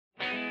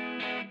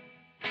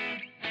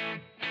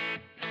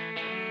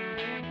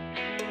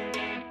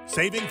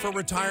Saving for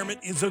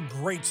retirement is a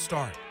great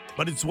start,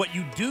 but it's what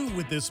you do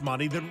with this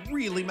money that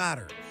really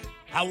matters.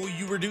 How will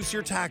you reduce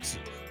your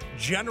taxes,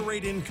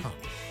 generate income,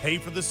 pay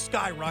for the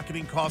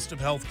skyrocketing cost of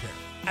healthcare,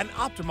 and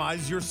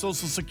optimize your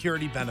Social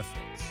Security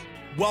benefits?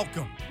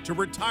 Welcome to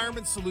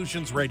Retirement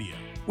Solutions Radio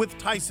with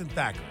Tyson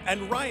Thacker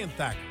and Ryan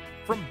Thacker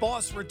from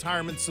Boss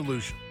Retirement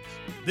Solutions.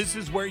 This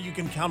is where you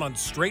can count on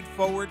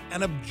straightforward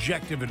and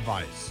objective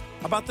advice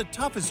about the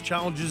toughest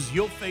challenges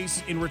you'll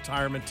face in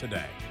retirement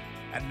today.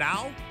 And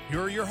now, here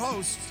are your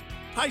hosts,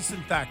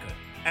 Tyson Thacker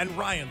and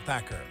Ryan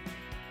Thacker.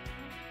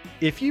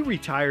 If you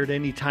retired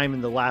any time in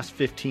the last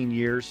 15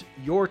 years,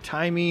 your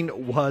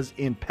timing was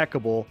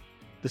impeccable.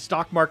 The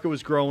stock market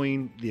was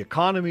growing, the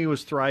economy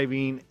was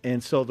thriving,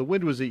 and so the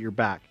wind was at your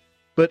back.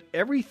 But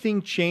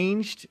everything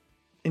changed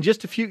in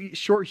just a few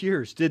short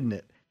years, didn't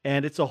it?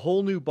 And it's a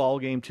whole new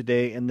ballgame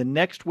today, and the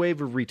next wave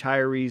of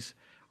retirees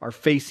are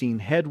facing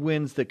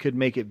headwinds that could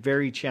make it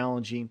very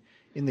challenging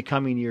in the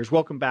coming years.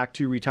 Welcome back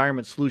to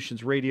Retirement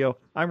Solutions Radio.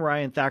 I'm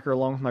Ryan Thacker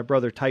along with my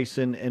brother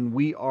Tyson, and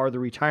we are the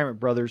Retirement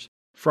Brothers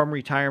from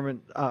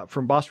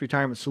Boss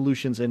Retirement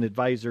Solutions and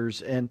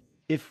Advisors. And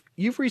if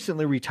you've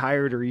recently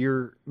retired or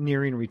you're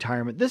nearing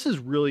retirement, this is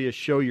really a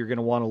show you're going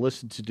to want to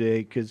listen to today,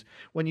 because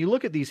when you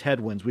look at these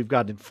headwinds, we've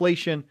got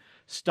inflation,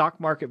 stock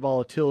market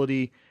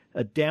volatility,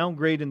 a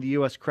downgrade in the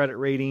U.S. credit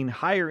rating,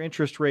 higher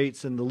interest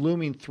rates, and the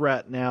looming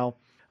threat now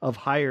of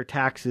higher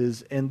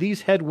taxes. And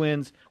these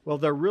headwinds, well,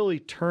 they're really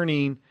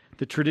turning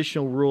the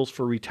traditional rules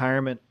for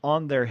retirement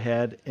on their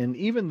head. And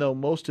even though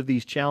most of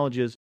these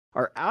challenges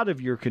are out of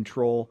your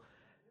control,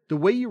 the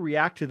way you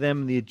react to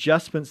them and the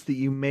adjustments that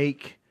you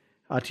make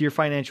to your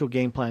financial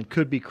game plan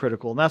could be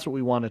critical. And that's what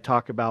we want to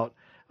talk about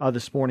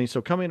this morning.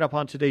 So coming up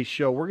on today's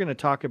show, we're going to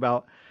talk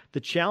about the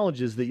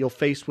challenges that you'll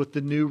face with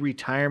the new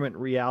retirement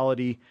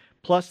reality,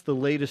 plus the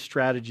latest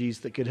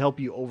strategies that could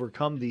help you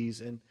overcome these.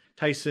 And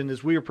Tyson,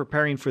 as we were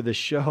preparing for this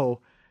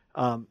show,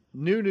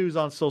 new news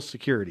on Social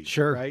Security.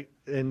 Sure. Right?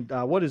 And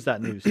what is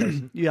that news,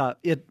 Tyson? Yeah,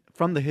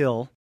 from the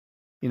Hill,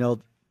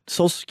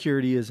 Social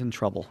Security is in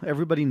trouble.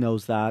 Everybody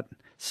knows that.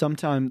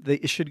 Sometime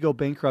it should go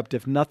bankrupt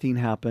if nothing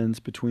happens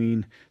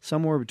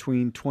somewhere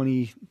between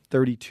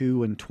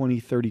 2032 and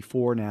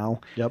 2034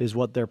 now. Yep. Is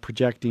what they're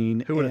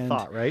projecting. Who would have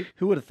thought, right?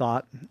 Who would have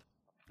thought?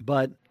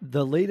 But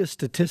the latest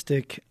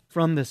statistic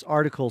from this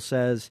article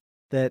says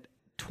that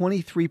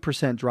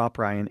 23% drop,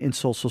 Ryan, in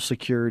Social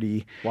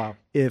Security. Wow.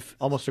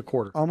 Almost a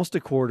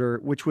quarter,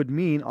 which would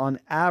mean on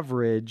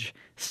average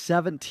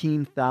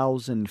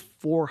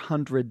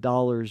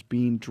 $17,400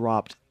 being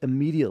dropped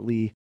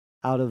immediately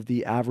out of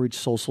the average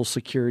Social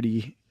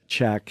Security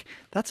check.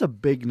 That's a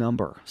big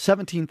number,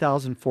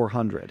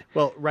 $17,400.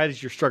 Well, right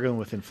as you're struggling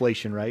with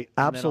inflation, right?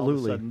 Absolutely. And then all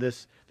of a sudden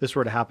this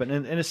were to happen.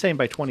 And it's saying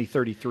by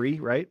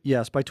 2033, right?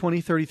 Yes, by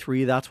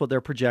 2033, that's what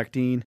they're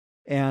projecting.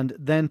 And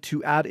then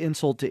to add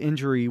insult to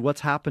injury, what's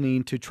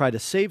happening to try to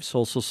save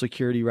Social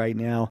Security right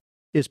now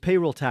is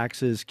payroll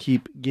taxes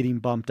keep getting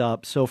bumped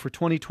up. So for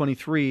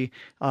 2023,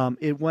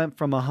 it went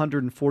from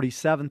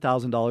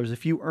 $147,000.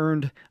 If you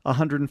earned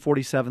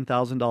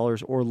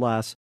 $147,000 or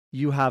less,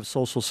 you have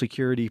Social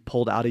Security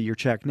pulled out of your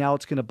check. Now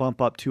it's going to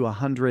bump up to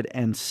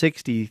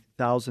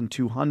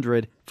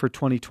 $160,200 for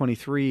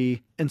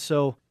 2023. And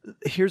so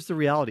here's the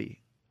reality.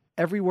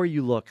 Everywhere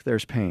you look,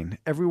 there's pain.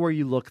 Everywhere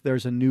you look,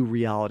 there's a new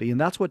reality.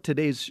 And that's what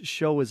today's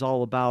show is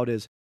all about,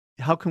 is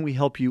how can we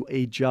help you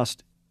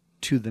adjust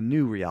to the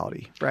new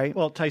reality, right?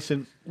 Well,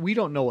 Tyson, we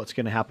don't know what's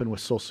going to happen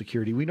with Social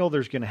Security. We know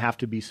there's going to have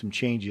to be some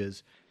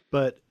changes,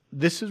 but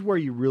this is where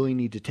you really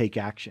need to take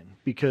action,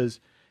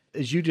 because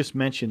as you just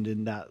mentioned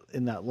in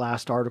that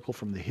last article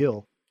from the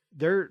Hill,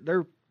 they're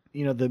the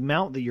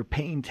amount that you're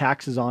paying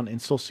taxes on in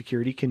Social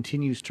Security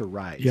continues to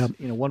rise. Yep.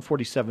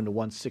 147 to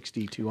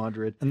 160,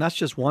 200. And that's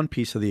just one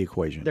piece of the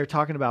equation. They're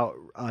talking about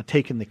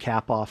taking the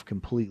cap off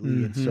completely.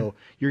 Mm-hmm. And so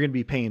you're going to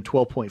be paying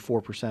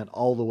 12.4%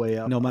 all the way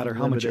up. No matter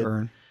how much you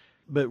earn.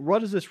 But what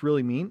does this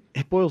really mean?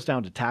 It boils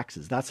down to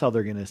taxes. That's how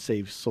they're going to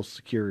save Social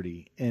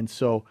Security. And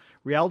so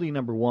reality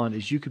number one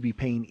is you could be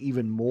paying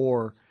even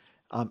more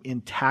in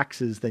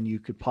taxes than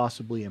you could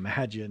possibly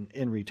imagine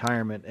in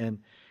retirement. And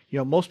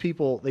most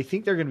people, they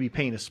think they're going to be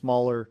paying a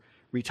smaller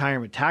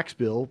retirement tax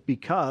bill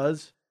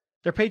because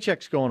their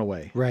paycheck's going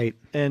away. Right.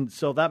 And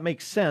so that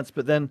makes sense.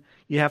 But then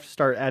you have to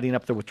start adding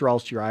up the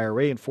withdrawals to your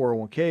IRA and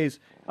 401Ks,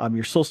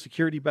 your Social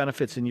Security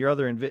benefits, and your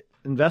other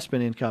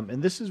investment income.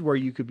 And this is where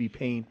you could be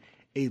paying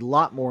a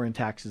lot more in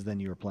taxes than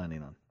you were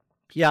planning on.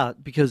 Yeah,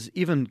 because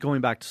even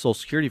going back to Social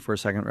Security for a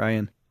second,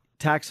 Ryan,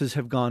 taxes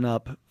have gone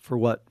up for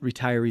what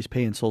retirees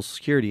pay in Social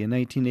Security. In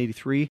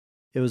 1983,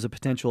 it was a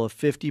potential of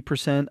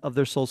 50% of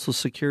their Social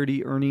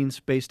Security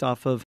earnings based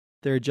off of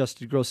their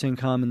adjusted gross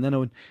income. And then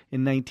in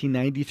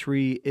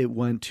 1993, it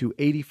went to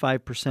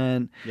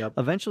 85%. Yep.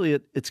 Eventually,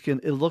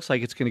 it looks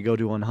like it's going to go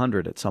to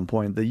 100 at some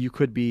point, that you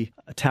could be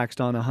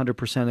taxed on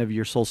 100% of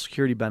your Social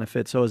Security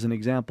benefit. So as an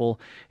example,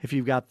 if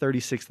you've got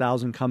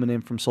 $36,000 coming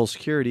in from Social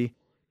Security,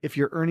 if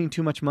you're earning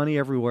too much money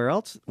everywhere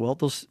else, well,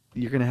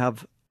 you're going to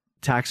have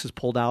taxes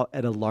pulled out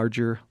at a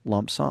larger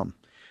lump sum.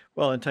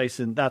 Well, and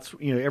Tyson, that's,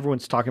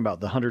 everyone's talking about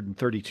the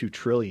 132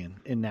 trillion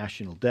in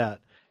national debt.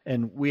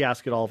 And we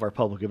ask at all of our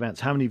public events,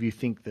 how many of you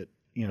think that,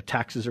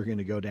 taxes are going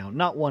to go down?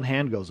 Not one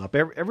hand goes up.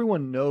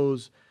 Everyone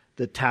knows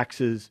that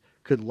taxes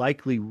could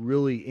likely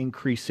really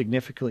increase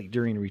significantly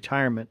during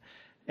retirement.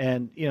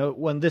 And,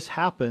 when this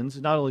happens,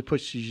 it not only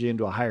pushes you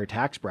into a higher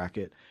tax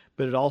bracket,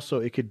 but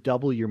it could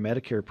double your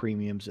Medicare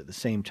premiums at the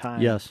same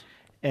time. Yes.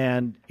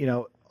 And,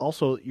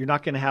 also you're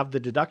not going to have the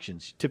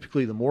deductions.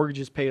 Typically the mortgage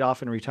is paid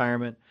off in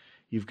retirement.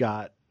 You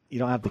don't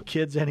have the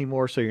kids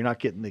anymore, so you're not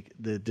getting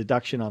the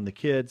deduction on the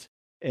kids.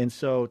 And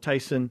so,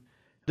 Tyson,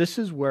 this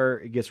is where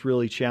it gets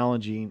really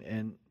challenging.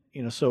 And,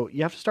 so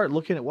you have to start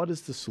looking at what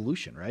is the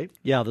solution, right?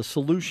 Yeah, the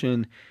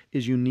solution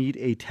is you need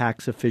a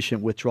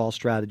tax-efficient withdrawal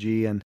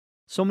strategy. And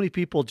so many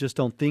people just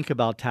don't think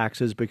about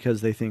taxes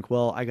because they think,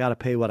 well, I got to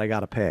pay what I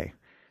got to pay.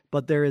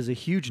 But there is a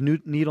huge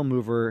needle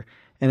mover,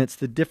 and it's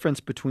the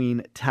difference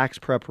between tax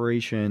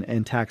preparation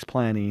and tax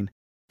planning.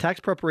 Tax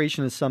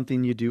preparation is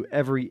something you do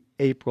every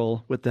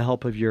April with the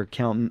help of your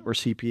accountant or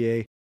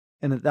CPA.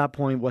 And at that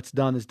point, what's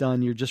done is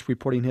done. You're just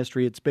reporting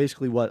history. It's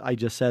basically what I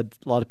just said.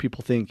 A lot of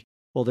people think,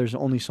 well, there's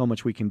only so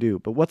much we can do.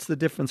 But what's the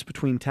difference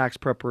between tax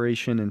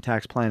preparation and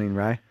tax planning,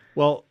 Rye?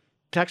 Well,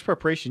 tax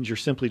preparations, you're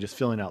simply just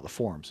filling out the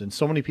forms. And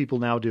so many people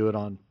now do it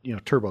on,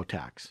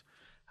 TurboTax.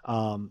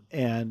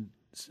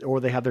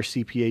 Or they have their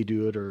CPA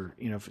do it, or,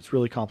 if it's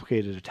really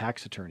complicated, a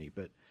tax attorney.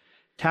 But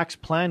tax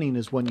planning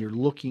is when you're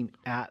looking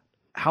at,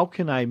 how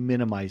can I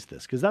minimize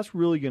this? Because that's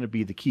really going to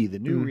be the key. The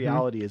new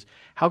reality is,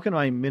 how can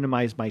I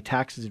minimize my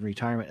taxes in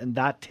retirement? And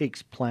that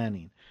takes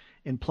planning.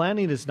 And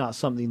planning is not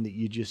something that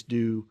you just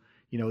do,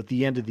 at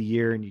the end of the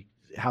year and you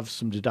have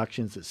some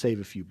deductions that save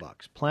a few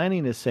bucks.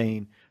 Planning is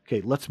saying,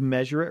 okay, let's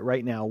measure it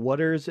right now.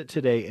 What is it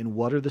today? And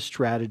what are the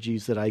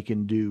strategies that I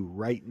can do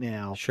right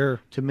now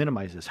to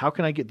minimize this? How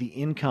can I get the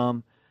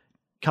income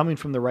coming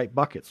from the right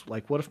buckets?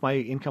 Like, what if my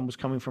income was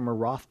coming from a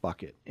Roth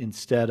bucket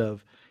instead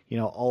of,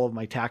 all of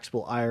my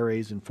taxable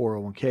IRAs and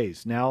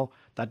 401Ks? Now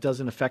that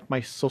doesn't affect my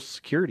Social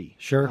Security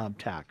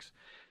tax.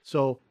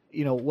 So,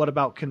 what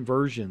about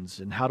conversions,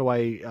 and how do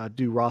I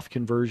do Roth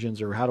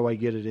conversions, or how do I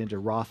get it into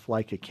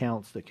Roth-like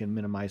accounts that can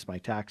minimize my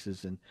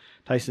taxes? And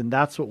Tyson,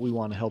 that's what we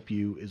want to help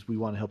you,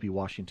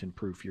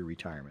 Washington-proof your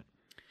retirement.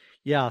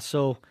 Yeah.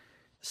 So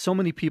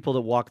many people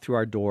that walk through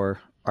our door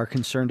are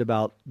concerned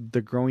about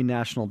the growing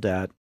national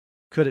debt.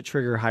 Could it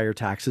trigger higher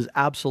taxes?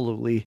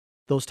 Absolutely.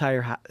 Those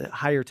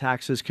higher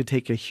taxes could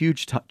take a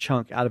huge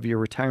chunk out of your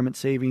retirement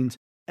savings.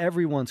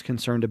 Everyone's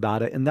concerned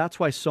about it. And that's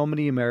why so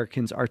many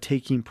Americans are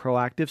taking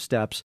proactive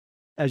steps,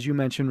 as you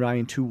mentioned,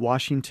 Ryan, to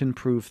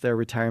Washington-proof their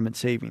retirement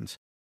savings.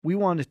 We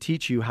want to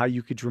teach you how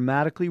you could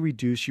dramatically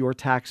reduce your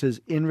taxes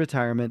in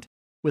retirement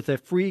with a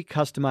free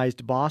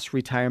customized Boss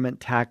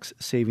Retirement Tax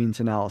Savings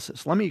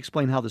Analysis. Let me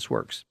explain how this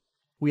works.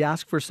 We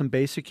ask for some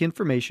basic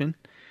information.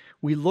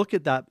 We look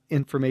at that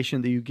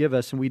information that you give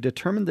us, and we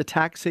determine the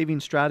tax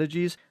saving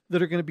strategies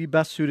that are going to be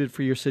best suited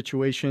for your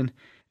situation.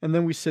 And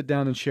then we sit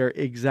down and share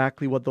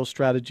exactly what those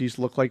strategies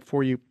look like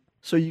for you,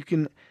 so you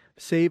can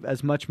save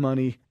as much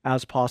money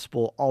as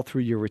possible all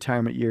through your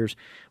retirement years.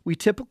 We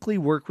typically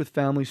work with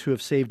families who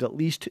have saved at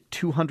least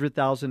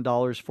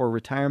 $200,000 for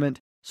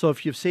retirement. So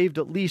if you've saved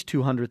at least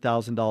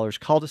 $200,000,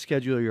 call to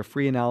schedule your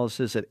free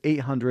analysis at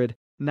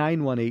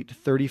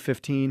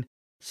 800-918-3015.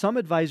 Some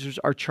advisors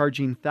are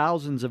charging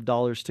thousands of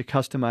dollars to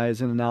customize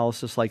an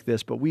analysis like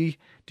this, but we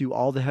do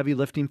all the heavy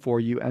lifting for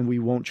you, and we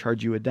won't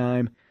charge you a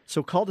dime.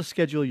 So call to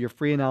schedule your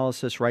free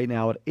analysis right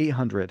now at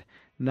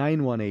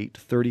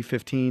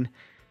 800-918-3015.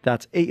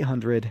 That's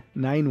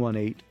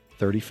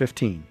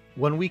 800-918-3015.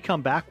 When we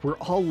come back, we're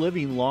all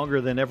living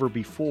longer than ever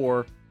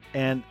before,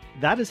 and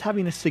that is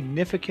having a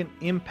significant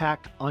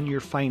impact on your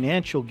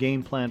financial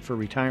game plan for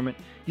retirement.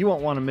 You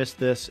won't want to miss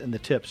this and the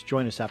tips.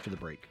 Join us after the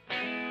break.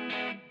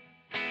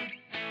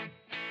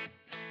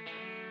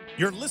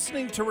 You're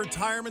listening to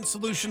Retirement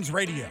Solutions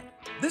Radio.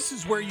 This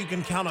is where you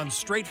can count on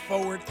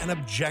straightforward and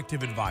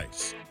objective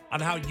advice on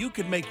how you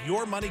can make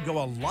your money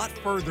go a lot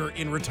further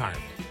in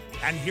retirement.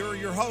 And here are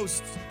your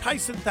hosts,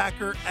 Tyson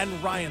Thacker and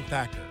Ryan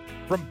Thacker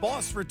from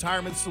Boss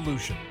Retirement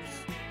Solutions.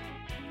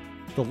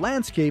 The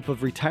landscape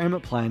of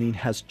retirement planning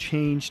has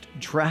changed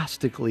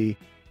drastically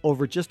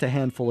over just a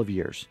handful of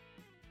years.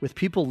 With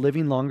people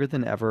living longer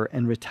than ever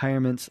and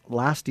retirements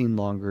lasting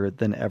longer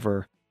than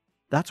ever,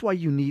 that's why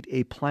you need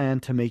a plan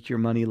to make your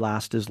money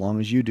last as long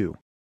as you do.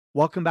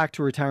 Welcome back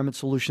to Retirement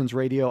Solutions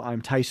Radio.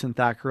 I'm Tyson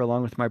Thacker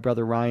along with my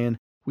brother Ryan.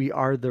 We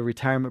are the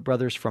Retirement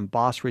Brothers from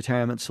Boss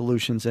Retirement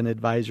Solutions and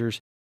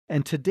Advisors.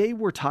 And today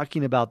we're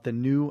talking about the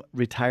new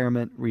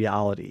retirement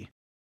reality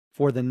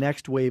for the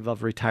next wave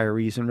of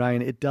retirees. And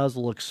Ryan, it does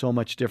look so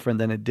much different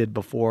than it did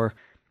before.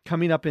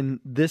 Coming up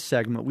in this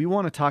segment, we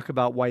want to talk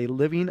about why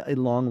living a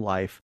long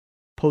life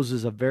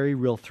poses a very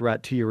real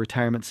threat to your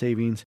retirement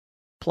savings,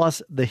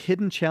 plus the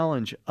hidden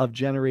challenge of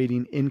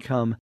generating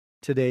income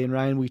today. And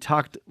Ryan, we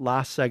talked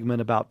last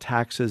segment about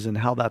taxes and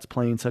how that's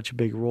playing such a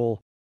big role,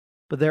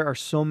 but there are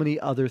so many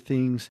other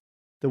things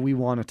that we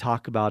want to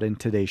talk about in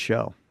today's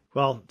show.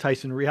 Well,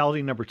 Tyson,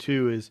 reality number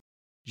 2 is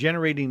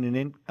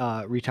generating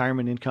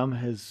retirement income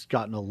has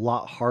gotten a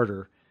lot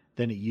harder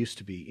than it used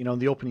to be. In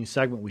the opening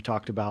segment, we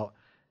talked about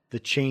the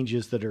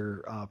changes that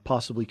are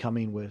possibly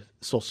coming with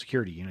Social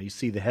Security. You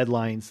see the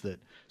headlines that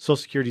Social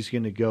Security is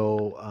going to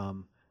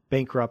go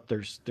bankrupt.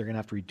 They're going to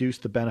have to reduce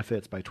the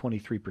benefits by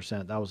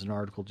 23%. That was an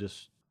article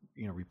just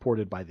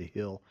reported by The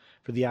Hill.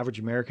 For the average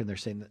American, they're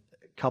saying that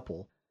a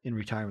couple in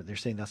retirement, they're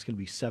saying that's going to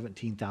be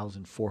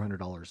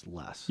 $17,400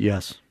 less.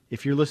 Yes.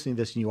 If you're listening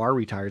to this and you are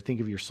retired, think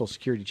of your Social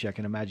Security check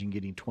and imagine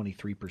getting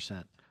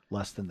 23%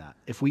 less than that.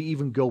 If we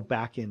even go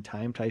back in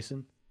time,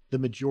 Tyson, the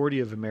majority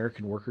of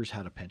American workers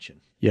had a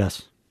pension.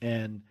 Yes.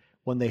 And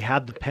when they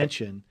had the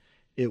pension,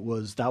 that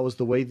was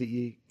the way that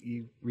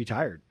you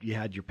retired. You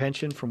had your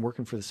pension from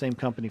working for the same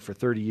company for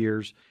 30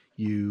 years.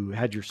 You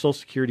had your Social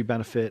Security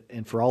benefit,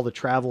 and for all the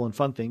travel and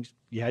fun things,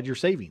 you had your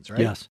savings,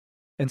 right? Yes.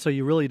 And so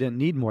you really didn't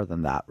need more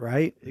than that,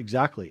 right?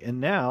 Exactly. And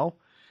now,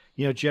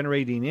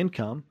 generating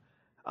income,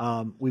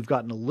 we've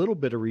gotten a little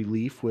bit of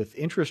relief with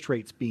interest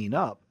rates being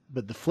up,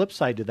 but the flip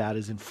side to that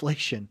is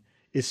inflation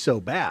is so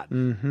bad,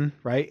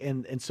 right?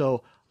 And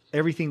so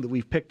everything that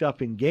we've picked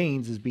up in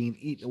gains is being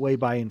eaten away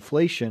by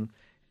inflation.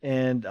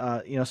 And,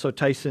 so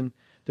Tyson,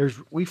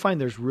 we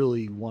find there's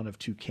really one of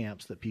two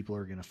camps that people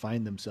are going to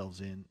find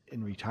themselves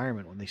in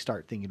retirement when they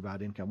start thinking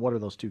about income. What are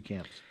those two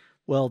camps?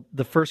 Well,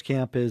 the first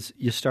camp is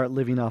you start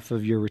living off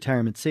of your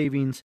retirement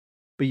savings,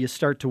 but you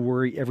start to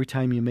worry every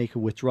time you make a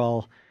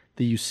withdrawal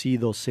that you see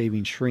those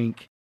savings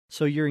shrink.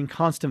 So you're in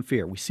constant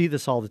fear. We see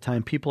this all the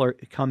time. People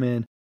come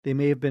in, they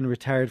may have been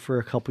retired for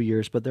a couple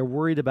years, but they're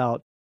worried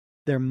about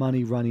their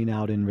money running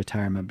out in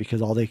retirement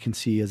because all they can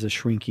see is a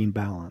shrinking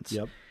balance.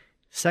 Yep.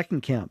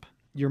 Second camp,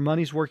 your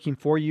money's working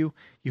for you.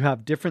 You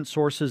have different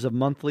sources of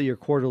monthly or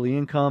quarterly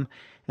income,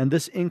 and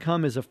this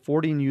income is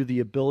affording you the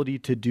ability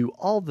to do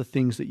all the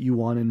things that you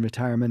want in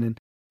retirement. And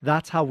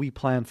that's how we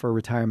plan for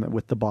retirement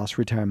with the Boss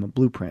Retirement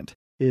Blueprint,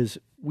 is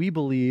we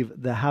believe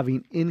that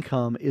having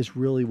income is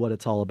really what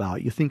it's all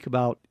about. You think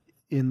about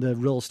in the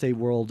real estate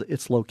world,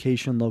 it's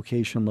location,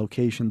 location,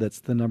 location. That's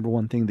the number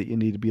one thing that you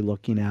need to be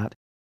looking at.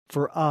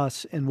 For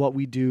us and what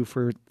we do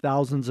for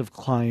thousands of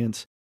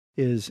clients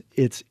is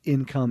it's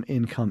income,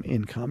 income,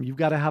 income. You've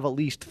got to have at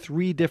least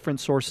 3 different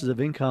sources of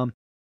income.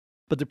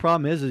 But the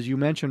problem is, as you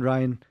mentioned,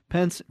 Ryan,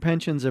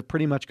 pensions have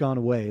pretty much gone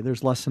away.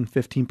 There's less than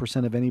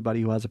 15% of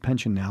anybody who has a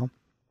pension now.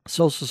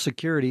 Social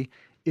Security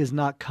is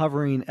not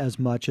covering as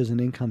much as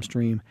an income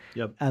stream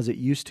as it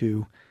used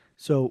to.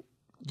 So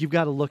you've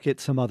got to look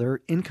at some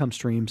other income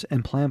streams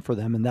and plan for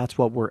them. And that's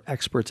what we're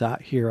experts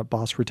at here at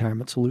Boss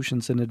Retirement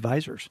Solutions and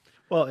Advisors.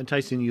 Well, and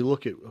Tyson, you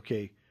look at,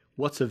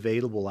 what's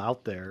available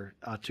out there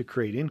to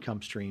create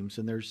income streams.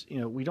 And there's,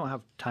 we don't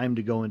have time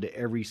to go into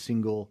every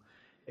single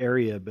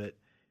area, but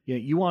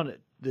you want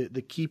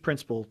the key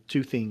principle,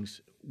 2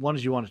 things. One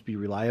is you want it to be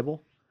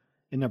reliable.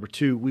 And number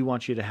 2, we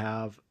want you to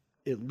have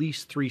at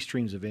least 3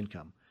 streams of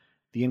income.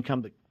 The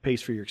income that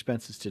pays for your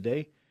expenses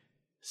today,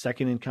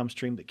 second income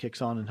stream that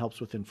kicks on and helps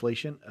with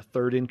inflation, a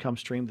third income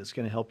stream that's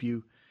going to help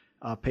you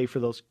pay for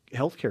those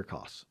healthcare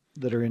costs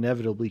that are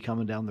inevitably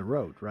coming down the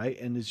road, right?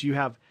 And as you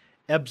have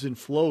ebbs and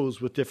flows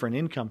with different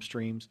income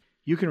streams,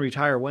 you can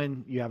retire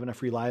when you have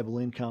enough reliable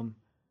income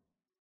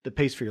that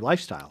pays for your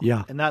lifestyle.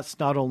 Yeah. And that's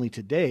not only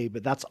today,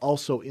 but that's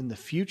also in the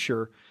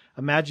future.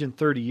 Imagine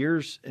 30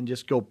 years and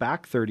just go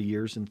back 30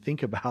 years and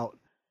think about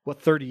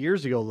what 30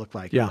 years ago looked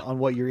like on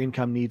what your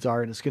income needs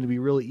are. And it's going to be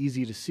really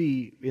easy to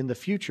see in the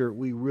future,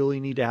 we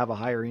really need to have a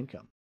higher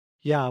income.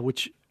 Yeah,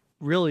 which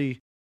really,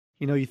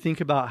 you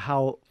think about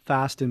how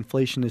fast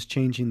inflation is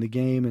changing the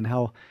game and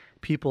how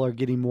people are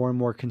getting more and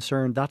more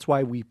concerned. That's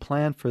why we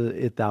plan for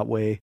it that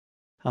way,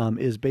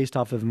 is based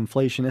off of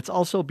inflation. It's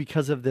also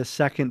because of this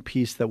second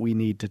piece that we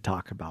need to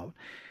talk about,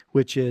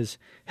 which is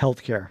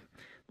healthcare.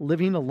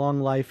 Living a long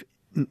life.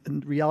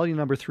 Reality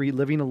number 3,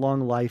 living a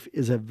long life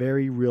is a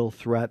very real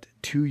threat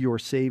to your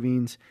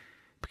savings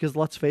because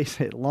let's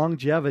face it,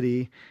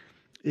 longevity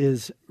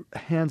is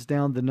hands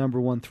down the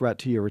number one threat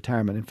to your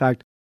retirement. In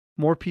fact,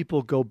 more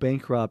people go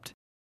bankrupt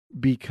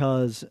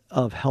because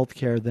of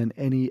healthcare than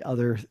any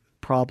other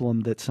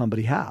problem that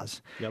somebody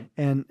has. Yep.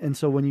 And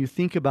so when you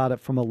think about it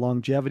from a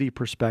longevity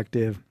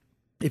perspective,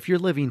 if you're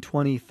living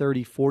 20,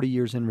 30, 40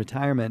 years in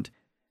retirement,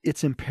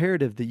 it's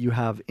imperative that you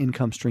have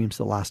income streams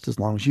that last as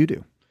long as you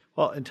do.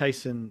 Well, and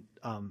Tyson,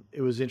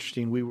 it was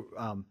interesting. We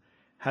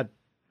had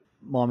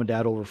mom and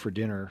dad over for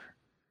dinner,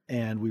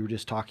 and we were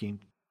just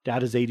talking.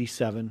 Dad is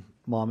 87,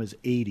 mom is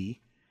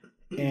 80,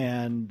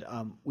 and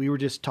we were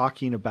just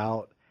talking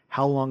about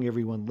how long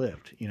everyone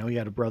lived. He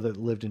had a brother that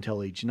lived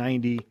until age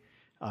 90.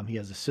 He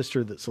has a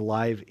sister that's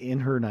alive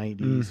in her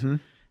 90s.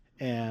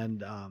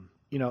 And,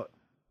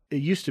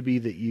 it used to be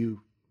that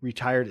you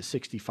retired at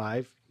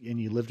 65 and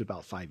you lived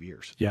about 5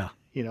 years. Yeah.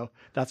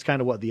 That's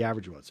kind of what the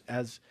average was.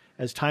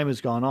 As time has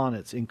gone on,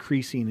 it's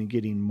increasing and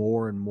getting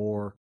more and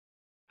more.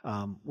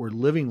 We're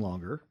living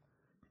longer.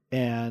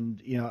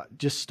 And,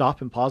 just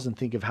stop and pause and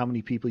think of how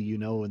many people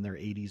in their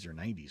 80s or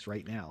 90s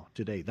right now,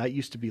 today. That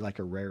used to be like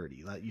a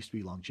rarity. That used to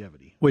be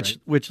longevity.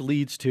 Which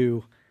leads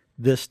to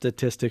this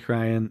statistic,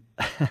 Ryan.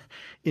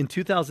 In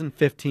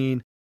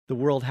 2015, the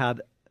world had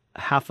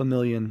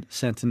 500,000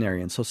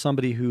 centenarians, so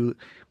somebody who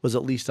was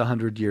at least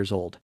 100 years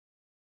old.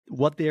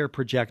 What they are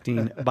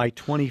projecting by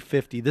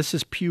 2050, this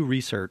is Pew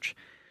Research,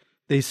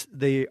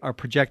 they are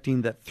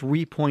projecting that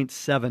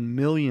 3.7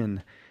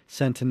 million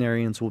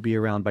centenarians will be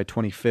around by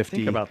 2050.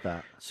 Think about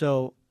that.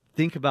 So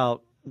think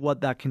about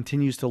what that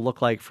continues to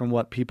look like from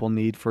what people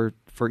need for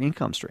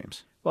income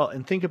streams. Well,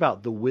 and think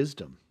about the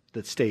wisdom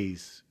that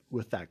stays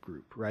with that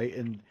group, right?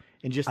 And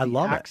just the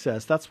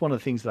access. That's one of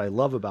the things that I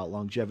love about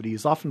longevity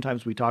is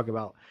oftentimes we talk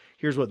about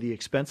here's what the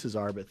expenses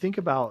are, but think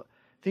about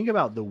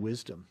the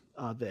wisdom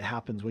that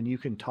happens when you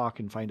can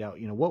talk and find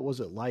out, what was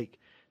it like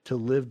to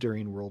live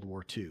during World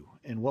War II,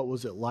 and what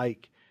was it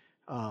like,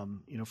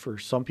 for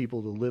some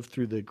people to live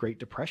through the Great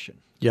Depression.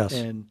 Yes,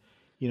 and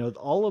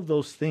all of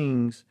those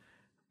things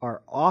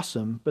are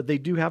awesome, but they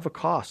do have a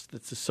cost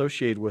that's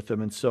associated with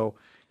them, and so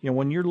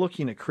when you're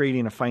looking at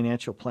creating a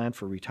financial plan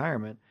for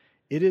retirement,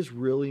 it is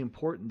really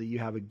important that you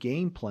have a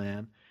game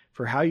plan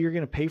for how you're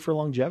going to pay for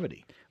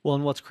longevity. Well,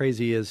 and what's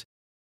crazy is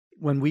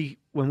when we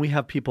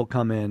have people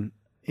come in,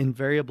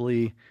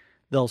 invariably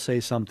they'll say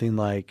something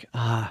like,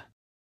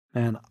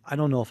 man, I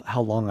don't know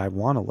how long I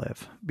want to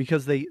live,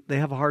 because they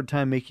have a hard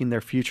time making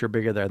their future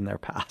bigger than their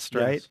past,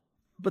 right? Yes.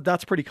 But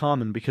that's pretty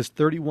common because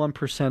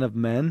 31% of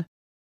men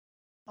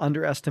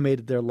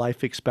underestimated their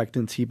life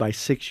expectancy by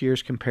 6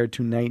 years compared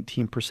to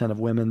 19% of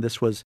women. This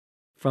was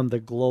from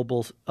the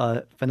Global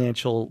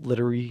Financial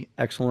Literacy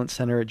Excellence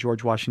Center at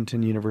George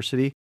Washington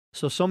University.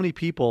 So many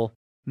people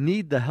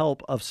need the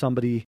help of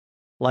somebody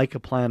like a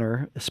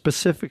planner,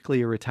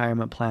 specifically a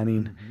retirement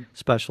planning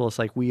specialist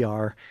like we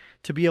are,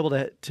 to be able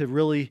to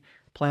really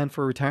plan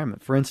for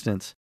retirement. For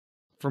instance,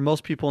 for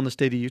most people in the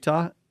state of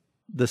Utah,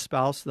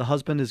 the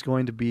husband is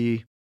going to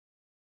be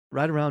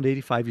right around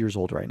 85 years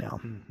old right now.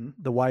 Mm-hmm.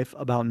 The wife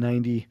about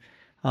 90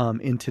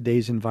 in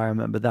today's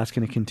environment, but that's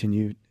going to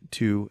continue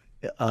to,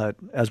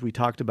 as we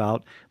talked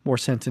about, more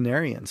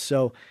centenarians.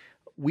 So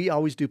we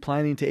always do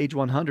planning to age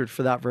 100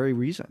 for that very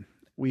reason.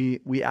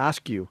 We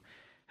ask you,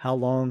 how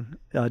long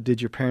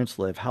did your parents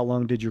live? How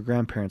long did your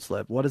grandparents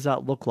live? What does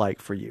that look like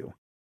for you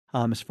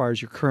as far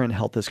as your current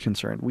health is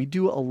concerned? We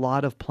do a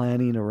lot of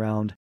planning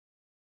around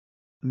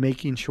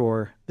making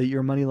sure that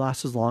your money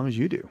lasts as long as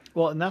you do.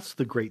 Well, and that's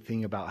the great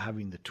thing about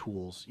having the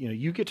tools.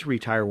 You get to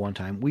retire one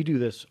time. We do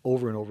this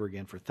over and over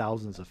again for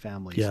thousands of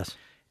families. Yes.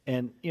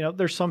 And,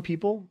 there's some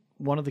people,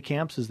 one of the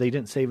camps is they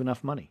didn't save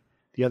enough money.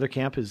 The other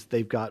camp is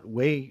they're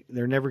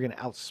never going to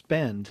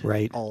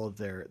outspend all of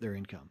their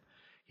income.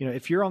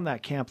 If you're on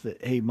that camp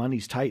that, hey,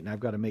 money's tight and I've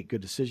got to make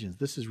good decisions,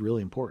 this is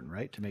really important,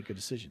 right? To make good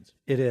decisions.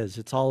 It is.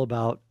 It's all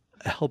about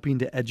helping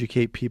to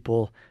educate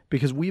people,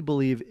 because we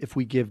believe if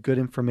we give good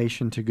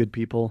information to good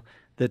people,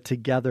 that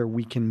together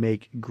we can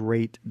make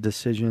great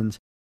decisions.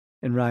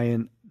 And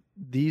Ryan,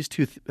 these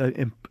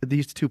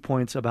two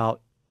points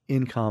about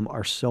income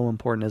are so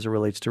important as it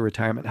relates to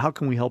retirement. How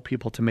can we help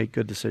people to make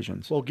good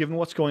decisions? Well, given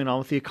what's going on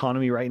with the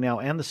economy right now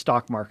and the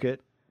stock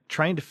market,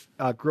 trying to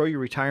grow your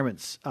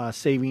retirement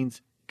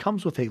savings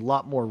comes with a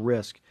lot more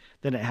risk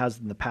than it has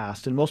in the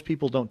past. And most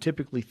people don't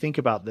typically think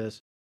about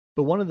this.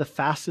 But one of the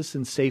fastest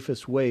and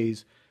safest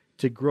ways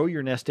to grow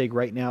your nest egg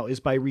right now is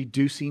by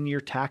reducing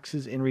your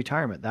taxes in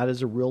retirement. That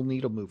is a real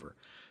needle mover.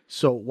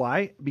 So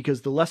why?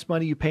 Because the less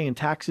money you pay in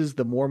taxes,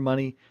 the more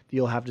money that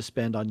you'll have to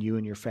spend on you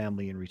and your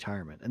family in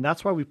retirement. And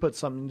that's why we put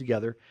something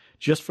together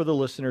just for the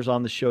listeners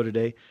on the show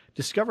today.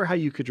 Discover how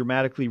you could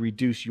dramatically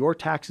reduce your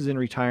taxes in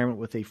retirement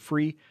with a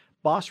free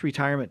Boss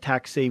Retirement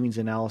Tax Savings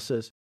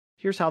Analysis.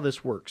 Here's how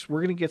this works.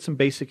 We're going to get some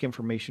basic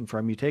information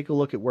from you. Take a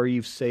look at where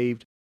you've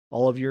saved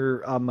all of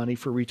your money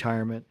for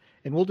retirement,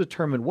 and we'll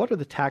determine what are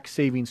the tax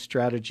saving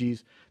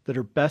strategies that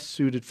are best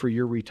suited for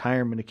your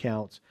retirement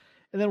accounts.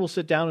 And then we'll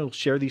sit down and we'll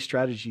share these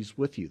strategies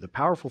with you. The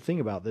powerful thing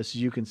about this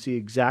is you can see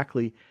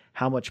exactly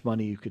how much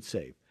money you could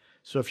save.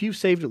 So if you've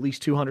saved at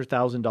least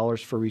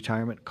 $200,000 for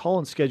retirement, call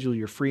and schedule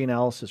your free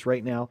analysis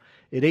right now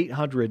at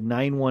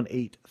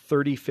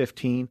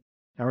 800-918-3015.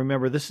 Now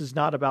remember, this is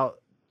not about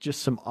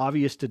just some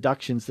obvious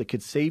deductions that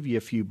could save you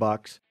a few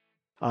bucks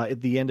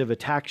at the end of a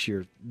tax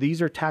year. These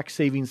are tax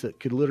savings that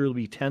could literally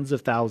be tens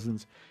of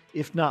thousands,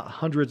 if not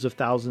hundreds of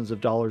thousands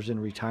of dollars in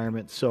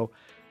retirement. So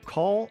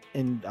call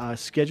and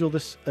schedule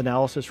this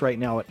analysis right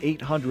now at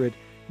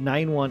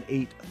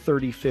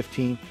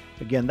 800-918-3015.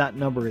 Again, that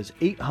number is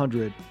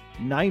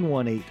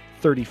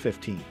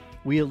 800-918-3015.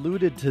 We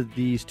alluded to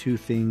these two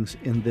things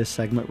in this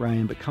segment,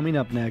 Ryan, but coming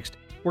up next,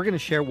 we're going to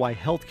share why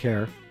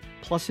healthcare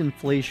plus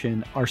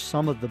inflation are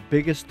some of the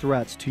biggest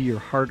threats to your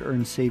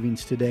hard-earned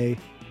savings today.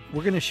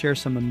 We're going to share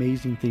some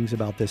amazing things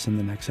about this in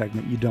the next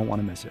segment. You don't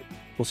want to miss it.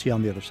 We'll see you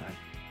on the other side.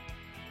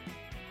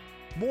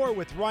 More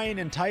with Ryan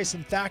and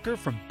Tyson Thacker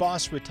from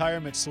Boss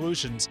Retirement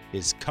Solutions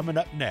is coming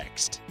up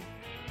next.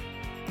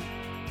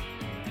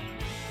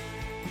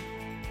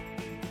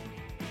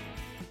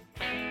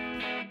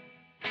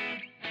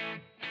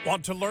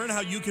 Want to learn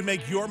how you can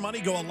make your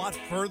money go a lot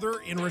further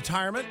in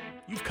retirement?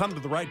 You've come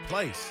to the right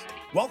place.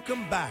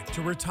 Welcome back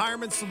to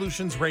Retirement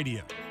Solutions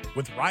Radio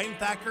with Ryan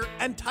Thacker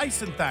and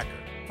Tyson Thacker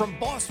from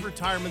Boss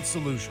Retirement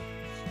Solutions.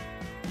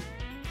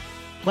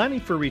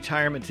 Planning for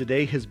retirement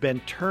today has been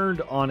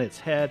turned on its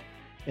head,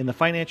 and the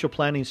financial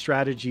planning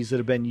strategies that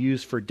have been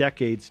used for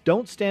decades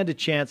don't stand a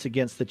chance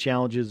against the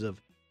challenges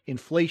of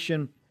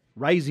inflation,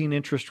 rising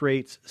interest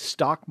rates,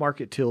 stock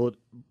market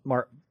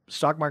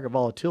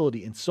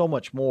volatility, and so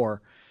much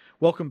more.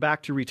 Welcome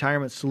back to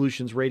Retirement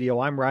Solutions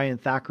Radio. I'm Ryan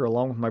Thacker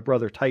along with my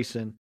brother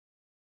Tyson.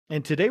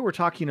 And today we're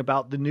talking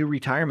about the new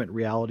retirement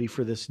reality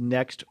for this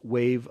next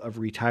wave of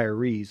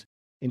retirees.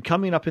 And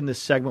coming up in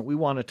this segment, we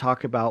want to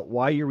talk about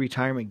why your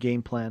retirement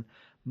game plan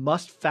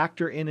must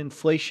factor in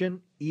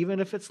inflation,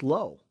 even if it's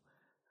low,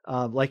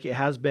 like it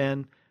has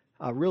been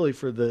really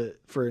for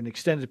an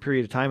extended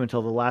period of time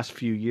until the last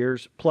few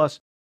years. Plus,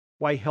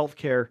 why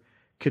healthcare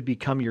could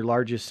become your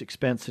largest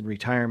expense in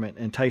retirement.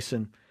 And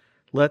Tyson,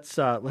 let's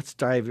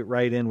dive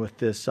right in with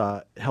this.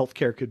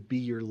 Healthcare could be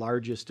your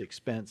largest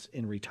expense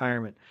in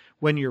retirement.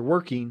 When you're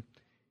working,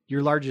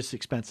 your largest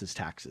expense is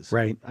taxes.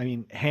 Right. I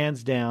mean,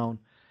 hands down.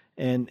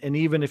 And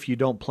even if you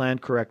don't plan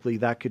correctly,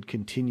 that could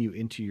continue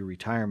into your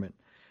retirement.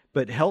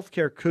 But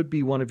healthcare could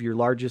be one of your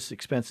largest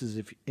expenses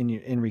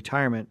in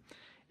retirement.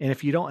 And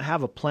if you don't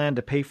have a plan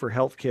to pay for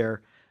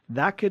healthcare,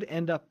 that could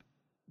end up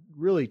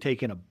really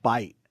taking a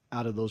bite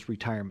out of those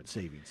retirement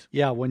savings.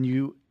 Yeah, when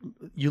you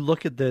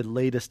look at the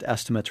latest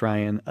estimates,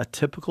 Ryan, a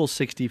typical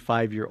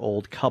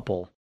 65-year-old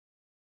couple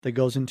that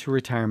goes into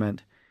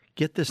retirement,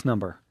 get this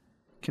number,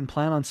 can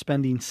plan on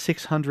spending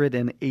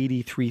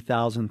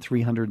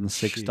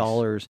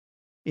 $683,306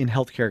 in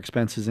healthcare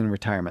expenses in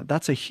retirement.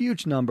 That's a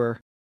huge number,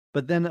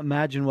 but then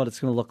imagine what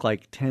it's going to look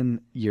like 10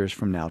 years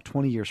from now,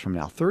 20 years from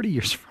now, 30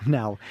 years from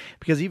now,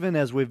 because even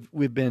as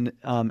we've been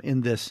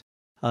in this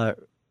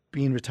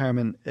being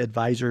retirement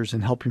advisors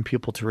and helping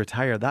people to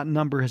retire, that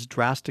number has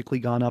drastically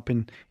gone up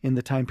in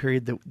the time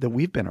period that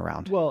we've been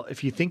around. Well,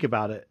 if you think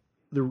about it,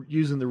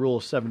 using the rule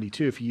of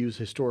 72, if you use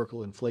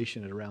historical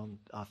inflation at around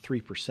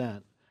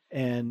 3%,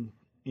 and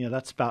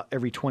that's about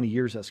every 20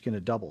 years that's going to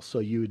double. So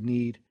you would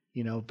need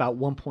about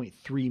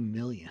 $1.3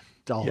 million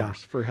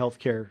for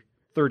healthcare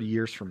 30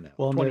 years from now,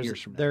 well, 20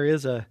 years from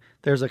now.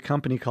 There's a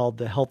company called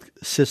the Health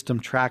System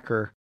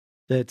Tracker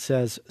that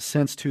says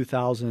since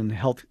 2000,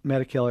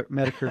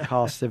 Medicare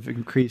costs have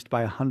increased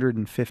by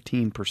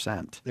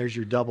 115%. There's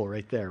your double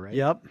right there, right?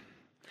 Yep.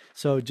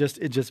 So it just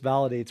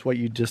validates what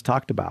you just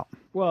talked about.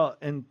 Well,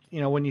 and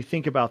when you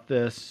think about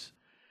this,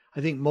 I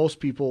think most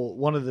people,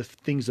 one of the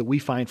things that we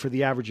find for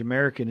the average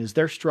American is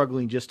they're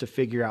struggling just to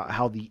figure out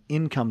how the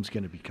income's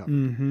going to be covered.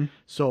 Mm-hmm.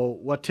 So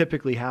what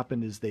typically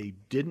happened is they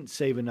didn't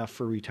save enough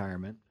for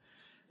retirement.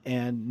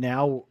 And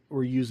now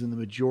we're using the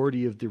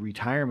majority of the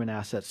retirement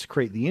assets to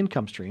create the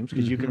income streams,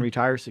 because you can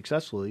retire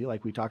successfully,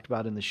 like we talked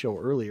about in the show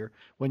earlier,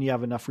 when you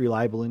have enough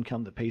reliable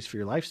income that pays for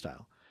your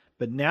lifestyle.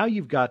 But now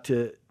you've got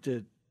to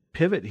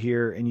pivot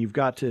here, and you've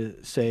got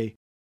to say,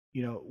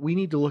 we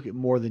need to look at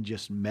more than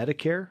just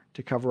Medicare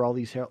to cover all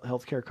these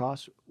healthcare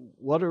costs.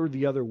 What are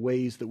the other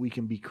ways that we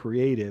can be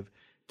creative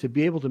to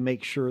be able to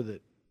make sure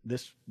that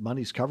this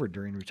money's covered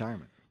during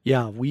retirement?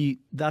 Yeah,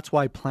 that's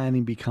why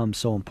planning becomes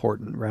so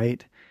important,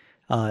 right?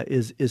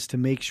 Is to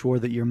make sure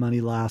that your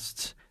money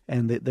lasts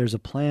and that there's a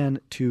plan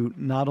to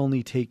not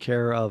only take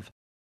care of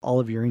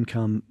all of your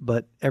income,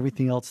 but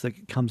everything else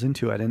that comes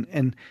into it.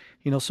 And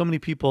so many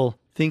people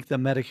think that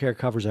Medicare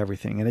covers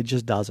everything, and it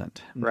just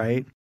doesn't,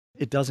 right?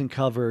 It doesn't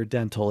cover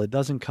dental. It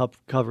doesn't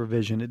cover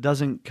vision. It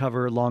doesn't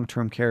cover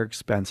long-term care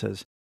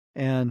expenses.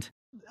 And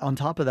on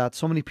top of that,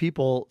 so many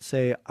people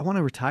say, I want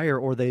to retire,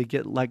 or they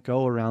get let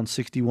go around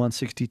 61,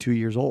 62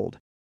 years old.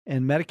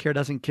 And Medicare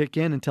doesn't kick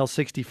in until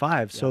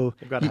 65. So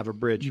you've got to have a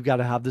bridge. You've got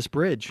to have this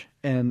bridge.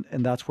 And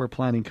that's where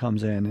planning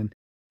comes in.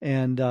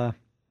 And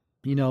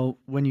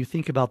when you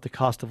think about the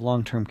cost of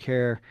long-term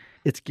care,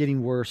 it's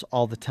getting worse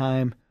all the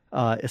time,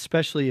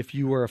 especially if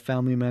you or a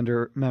family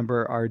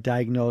member are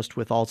diagnosed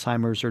with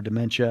Alzheimer's or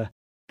dementia.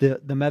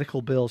 The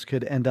medical bills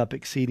could end up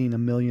exceeding $1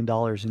 million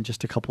in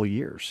just a couple of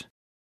years.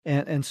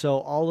 And so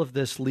all of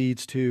this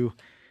leads to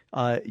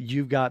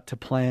you've got to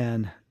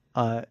plan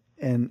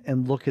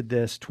and look at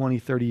this 20,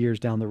 30 years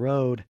down the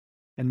road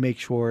and make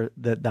sure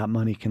that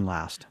money can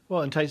last.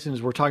 Well, and Tyson,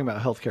 as we're talking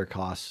about healthcare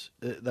costs,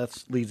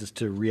 that leads us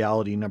to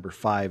reality number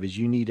 5, is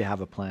you need to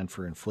have a plan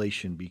for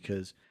inflation,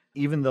 because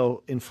even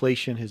though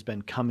inflation has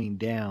been coming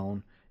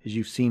down, as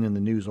you've seen in the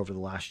news over the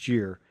last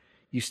year,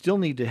 you still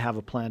need to have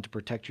a plan to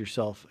protect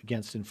yourself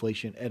against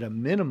inflation at a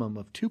minimum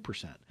of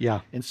 2%. Yeah.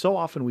 And so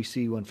often we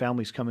see when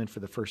families come in for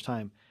the first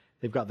time,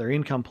 they've got their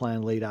income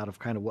plan laid out of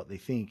kind of what they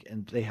think,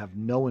 and they have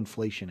no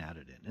inflation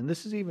added in. And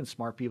this is even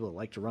smart people that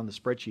like to run the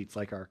spreadsheets,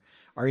 like our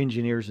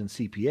engineers and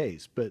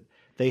CPAs, but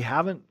they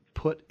haven't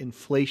put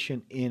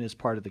inflation in as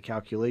part of the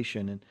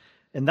calculation.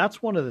 And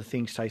that's one of the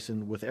things,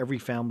 Tyson, with every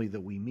family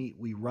that we meet,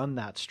 we run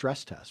that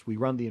stress test. We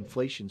run the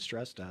inflation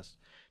stress test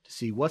to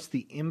see what's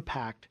the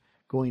impact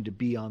going to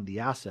be on the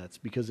assets,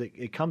 because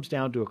it comes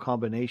down to a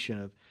combination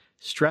of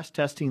stress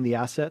testing the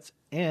assets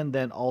and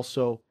then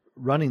also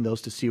running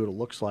those to see what it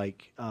looks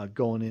like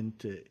going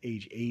into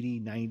age 80,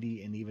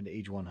 90, and even to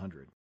age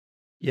 100.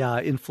 Yeah,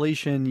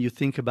 inflation, you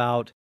think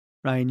about,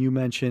 Ryan, you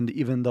mentioned,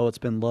 even though it's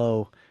been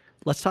low,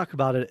 let's talk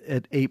about it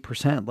at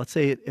 8%. Let's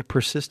say it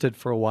persisted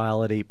for a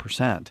while at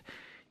 8%.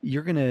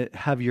 You're going to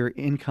have your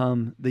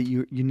income that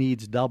you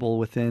needs double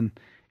within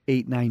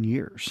 8-9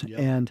 years. Yep.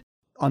 And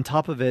on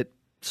top of it,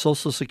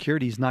 Social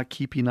Security is not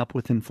keeping up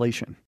with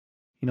inflation.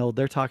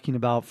 They're talking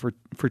about for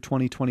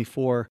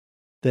 2024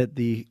 that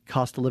the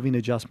cost of living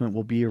adjustment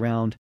will be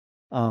around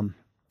 3%.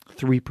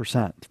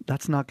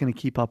 That's not going to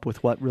keep up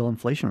with what real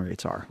inflation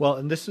rates are. Well,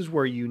 and this is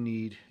where you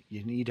need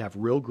to have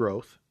real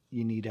growth.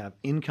 You need to have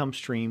income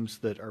streams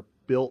that are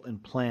built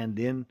and planned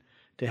in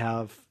to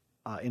have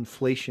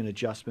inflation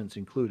adjustments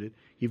included.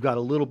 You've got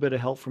a little bit of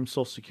help from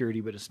Social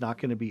Security, but it's not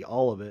going to be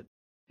all of it.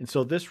 And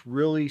so this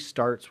really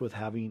starts with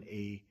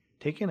having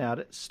taking at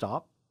it,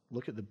 stop,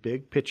 look at the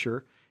big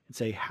picture and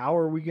say, how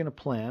are we going to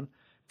plan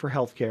for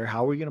healthcare?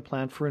 How are we going to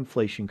plan for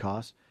inflation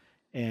costs?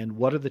 And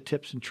what are the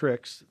tips and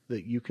tricks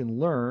that you can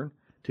learn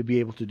to be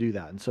able to do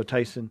that? And so,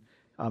 Tyson,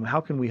 how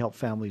can we help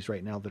families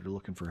right now that are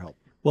looking for help?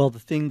 Well, the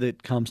thing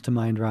that comes to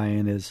mind,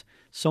 Ryan, is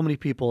so many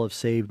people have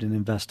saved and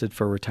invested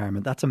for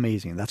retirement. That's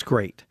amazing. That's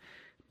great.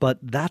 But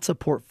that's a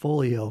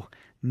portfolio,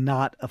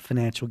 not a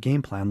financial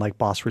game plan like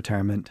Boss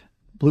Retirement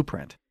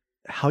Blueprint.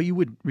 How you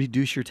would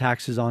reduce your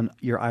taxes on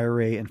your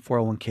IRA and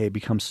 401K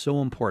becomes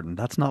so important.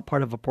 That's not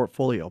part of a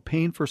portfolio.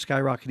 Paying for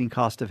skyrocketing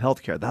cost of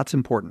healthcare, that's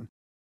important.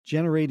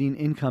 Generating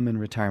income in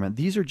retirement.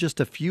 These are just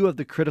a few of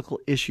the critical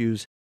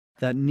issues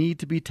that need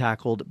to be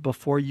tackled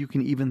before you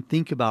can even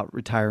think about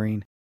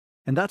retiring.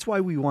 And that's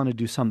why we want to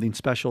do something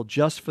special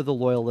just for the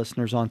loyal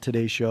listeners on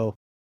today's show.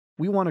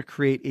 We want to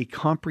create a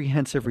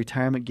comprehensive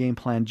retirement game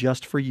plan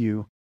just for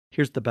you.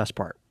 Here's the best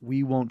part.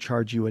 We won't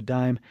charge you a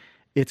dime.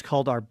 It's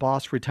called our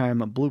Boss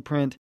Retirement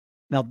Blueprint.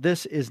 Now,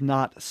 this is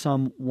not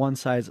some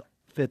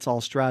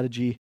one-size-fits-all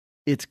strategy.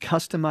 It's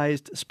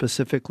customized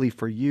specifically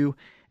for you,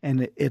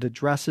 and it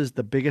addresses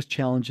the biggest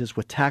challenges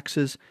with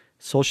taxes,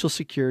 Social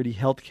Security,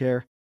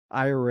 healthcare,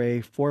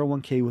 IRA,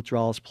 401K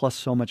withdrawals, plus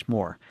so much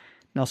more.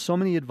 Now, so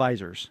many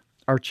advisors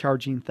are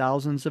charging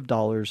thousands of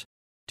dollars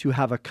to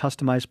have a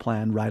customized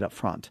plan right up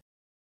front.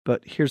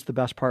 But here's the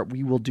best part.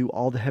 We will do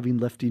all the heavy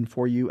lifting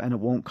for you, and it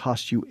won't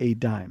cost you a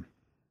dime.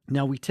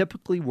 Now, we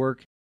typically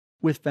work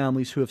with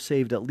families who have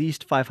saved at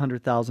least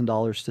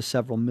 $500,000 to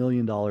several $1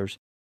 million.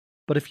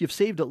 But if you've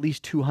saved at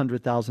least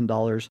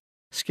 $200,000,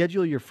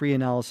 schedule your free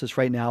analysis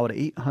right now at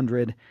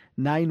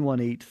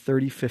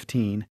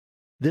 800-918-3015.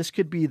 This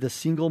could be the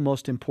single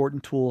most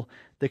important tool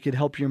that could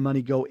help your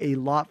money go a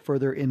lot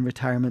further in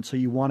retirement. So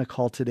you want to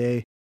call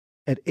today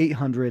at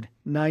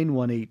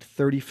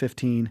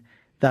 800-918-3015.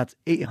 That's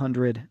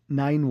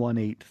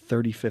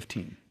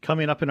 800-918-3015.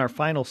 Coming up in our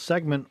final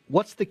segment,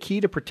 what's the key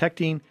to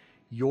protecting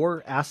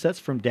your assets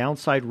from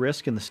downside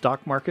risk in the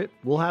stock market?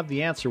 We'll have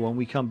the answer when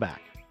we come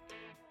back.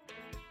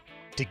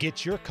 To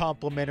get your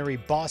complimentary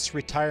Boss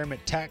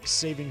Retirement Tax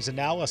Savings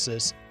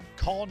Analysis,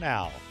 call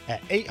now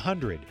at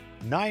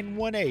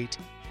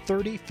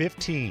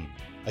 800-918-3015.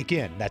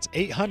 Again, that's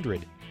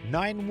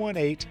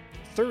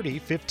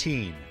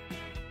 800-918-3015.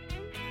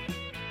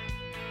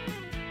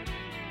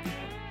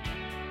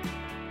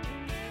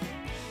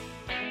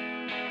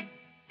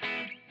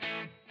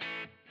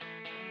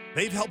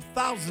 They've helped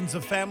thousands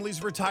of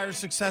families retire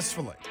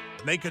successfully.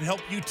 They could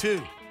help you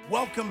too.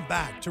 Welcome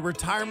back to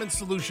Retirement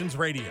Solutions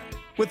Radio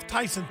with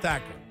Tyson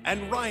Thacker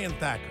and Ryan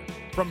Thacker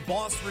from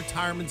Boss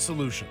Retirement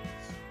Solutions.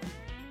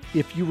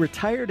 If you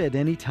retired at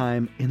any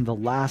time in the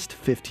last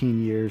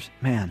 15 years,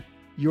 man,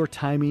 your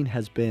timing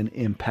has been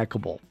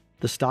impeccable.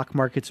 The stock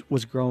market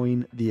was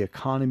growing, the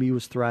economy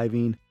was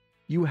thriving,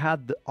 you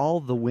had all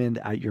the wind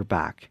at your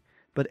back.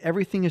 But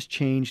everything has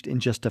changed in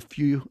just a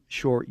few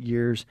short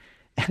years,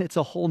 and it's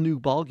a whole new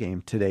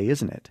ballgame today,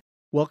 isn't it?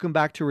 Welcome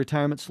back to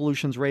Retirement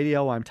Solutions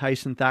Radio. I'm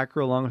Tyson Thacker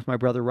along with my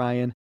brother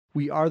Ryan.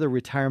 We are the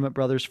Retirement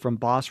Brothers from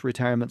Boss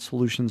Retirement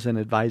Solutions and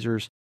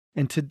Advisors.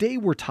 And today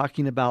we're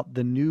talking about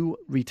the new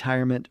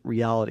retirement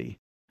reality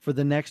for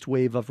the next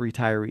wave of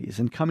retirees.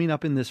 And coming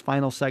up in this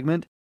final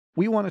segment,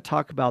 we want to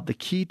talk about the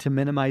key to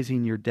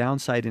minimizing your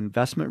downside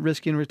investment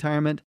risk in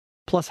retirement,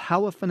 plus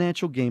how a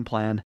financial game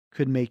plan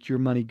could make your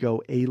money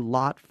go a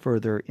lot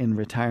further in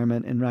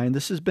retirement. And Ryan,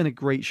 this has been a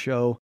great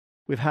show.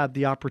 We've had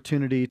the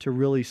opportunity to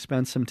really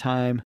spend some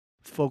time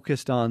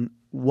focused on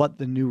what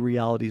the new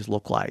realities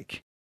look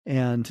like.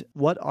 And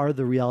what are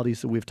the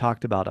realities that we've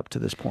talked about up to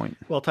this point?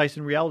 Well,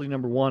 Tyson, reality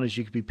number one is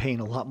you could be paying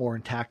a lot more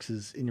in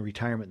taxes in your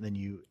retirement than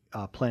you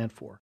planned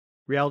for.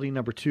 Reality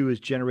number two is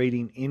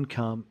generating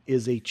income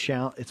is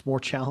it's more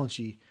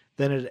challenging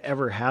than it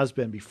ever has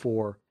been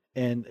before.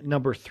 And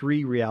number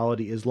three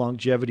reality is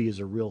longevity is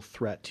a real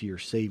threat to your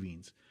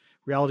savings.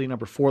 Reality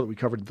number four that we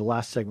covered in the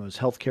last segment was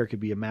healthcare could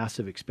be a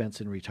massive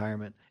expense in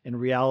retirement. And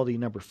reality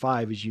number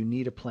five is you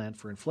need a plan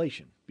for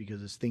inflation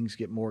because as things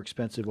get more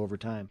expensive over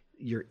time,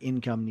 your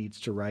income needs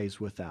to rise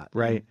with that.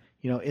 Right.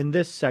 And, in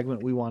this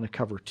segment, we want to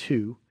cover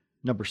two.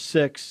 Number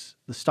six,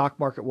 the stock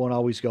market won't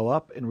always go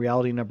up. And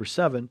reality number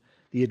seven,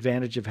 the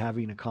advantage of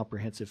having a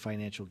comprehensive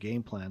financial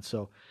game plan.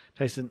 So,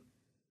 Tyson,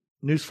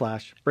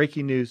 newsflash,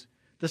 breaking news,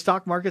 the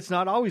stock market's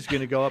not always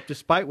going to go up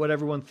despite what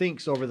everyone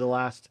thinks over the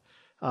last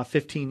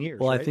 15 years.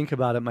 Well, right? I think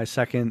about it. My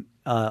second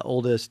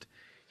oldest,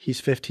 he's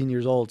 15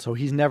 years old, so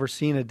he's never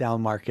seen a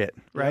down market,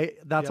 right?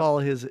 Yep. That's Yep. all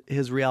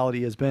his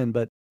reality has been.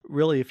 But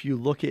really, if you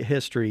look at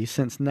history,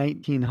 since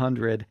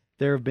 1900,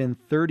 there have been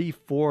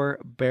 34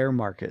 bear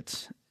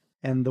markets.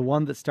 And the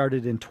one that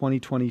started in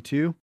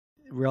 2022,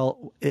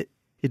 it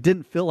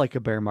didn't feel like a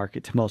bear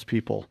market to most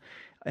people.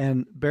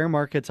 And bear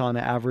markets on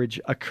average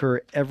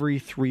occur every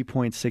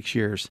 3.6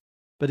 years.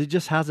 But it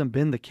just hasn't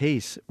been the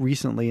case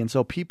recently. And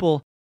so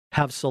people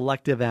have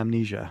selective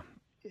amnesia.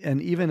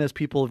 And even as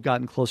people have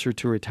gotten closer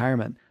to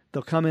retirement,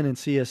 they'll come in and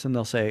see us and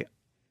they'll say,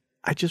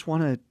 I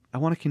want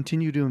to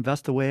continue to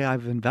invest the way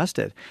I've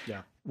invested.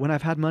 Yeah. When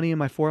I've had money in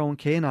my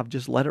 401k and I've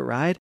just let it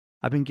ride,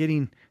 I've been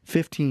getting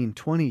 15,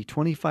 20,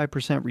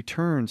 25%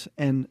 returns.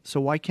 And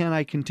so why can't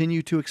I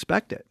continue to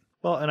expect it?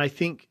 Well, and I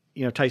think,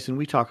 Tyson,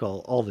 we talk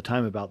all the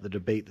time about the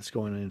debate that's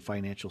going on in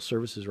financial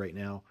services right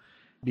now,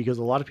 because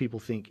a lot of people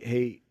think,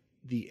 hey,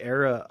 the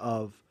era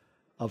of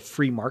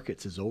free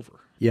markets is over.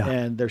 Yeah.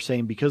 And they're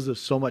saying because of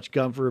so much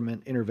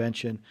government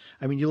intervention,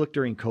 I mean, you look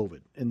during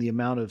COVID and the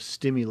amount of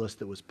stimulus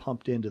that was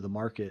pumped into the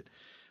market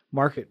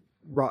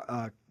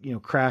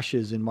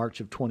crashes in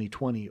March of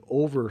 2020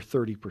 over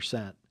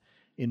 30%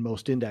 in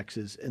most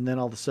indexes. And then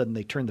all of a sudden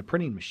they turned the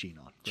printing machine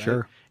on. Right?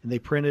 Sure. And they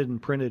printed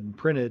and printed and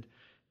printed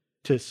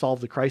to solve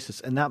the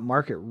crisis. And that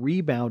market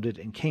rebounded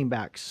and came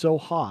back so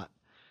hot,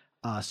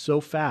 so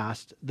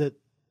fast that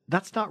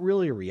that's not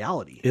really a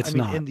reality. It's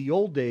not. In the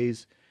old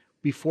days,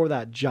 before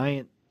that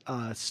giant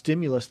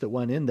stimulus that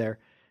went in there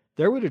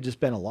would have just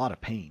been a lot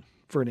of pain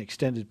for an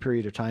extended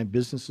period of time.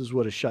 Businesses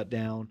would have shut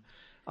down.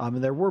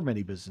 And there were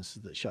many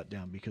businesses that shut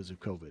down because of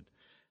COVID.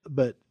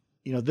 But,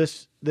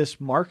 this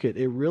market,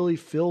 it really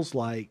feels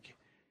like,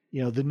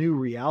 the new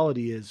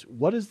reality is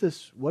what does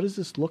this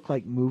look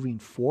like moving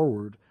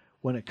forward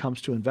when it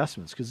comes to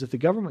investments? Because if the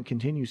government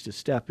continues to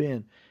step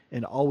in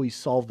and always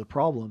solve the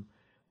problem,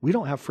 we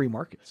don't have free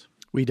markets.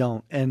 We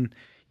don't. And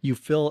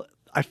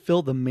I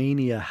feel the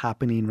mania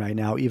happening right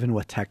now, even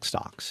with tech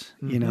stocks,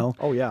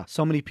 Oh, yeah.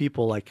 So many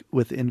people like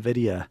with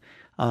NVIDIA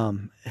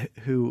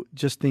who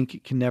just think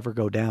it can never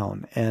go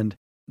down. And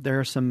there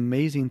are some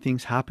amazing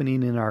things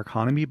happening in our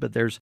economy, but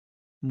there's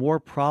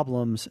more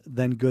problems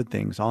than good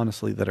things,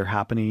 honestly, that are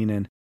happening.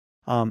 And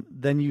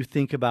then you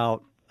think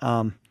about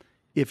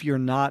if you're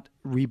not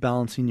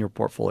rebalancing your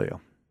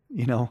portfolio,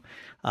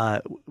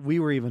 we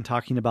were even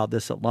talking about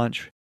this at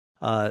lunch,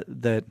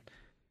 that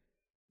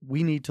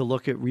we need to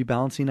look at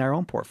rebalancing our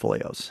own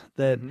portfolios.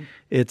 That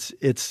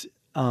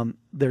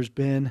there's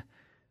been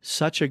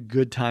such a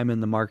good time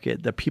in the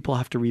market that people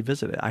have to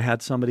revisit it. I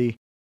had somebody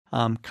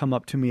come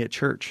up to me at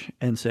church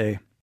and say,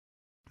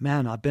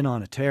 man, I've been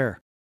on a tear,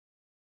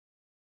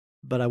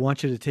 but I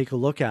want you to take a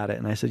look at it.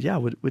 And I said, yeah,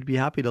 would be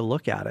happy to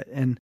look at it.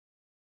 And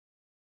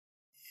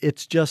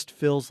it just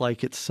feels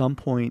like at some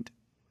point,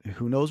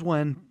 who knows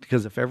when,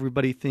 because if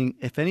anybody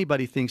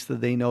thinks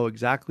that they know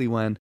exactly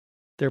when,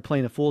 they're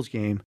playing a fool's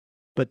game.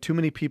 But too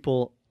many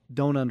people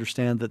don't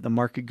understand that the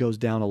market goes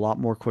down a lot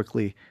more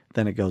quickly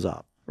than it goes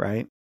up,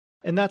 right?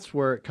 And that's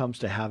where it comes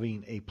to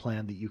having a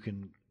plan that you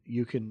can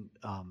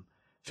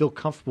feel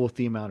comfortable with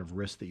the amount of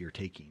risk that you're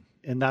taking.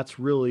 And that's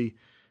really,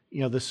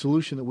 the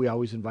solution that we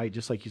always invite,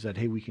 just like you said,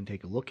 hey, we can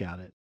take a look at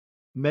it.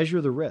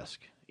 Measure the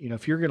risk.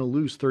 If you're going to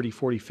lose 30,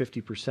 40,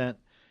 50%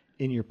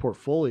 in your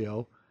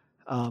portfolio,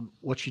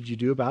 what should you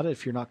do about it?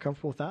 If you're not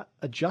comfortable with that,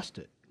 adjust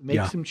it.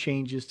 Make some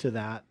changes to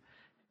that,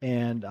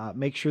 and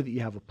make sure that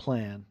you have a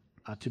plan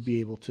to be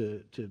able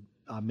to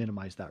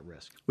minimize that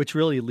risk. Which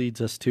really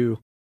leads us to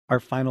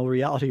our final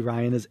reality,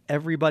 Ryan, is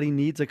everybody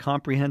needs a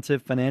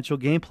comprehensive financial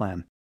game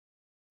plan.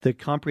 The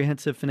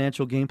comprehensive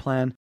financial game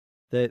plan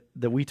that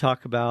we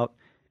talk about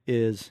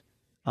is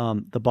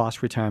the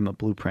Boss Retirement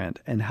Blueprint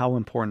and how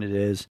important it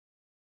is.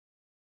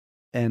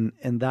 And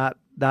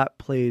that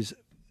plays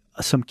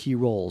some key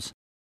roles.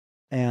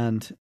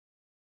 And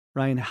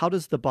Ryan, how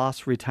does the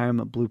Boss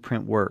Retirement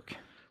Blueprint work?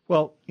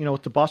 Well,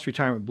 with the Boss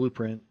Retirement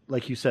Blueprint,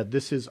 like you said,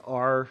 this is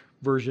our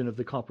version of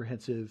the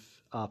comprehensive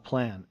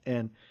plan.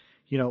 And,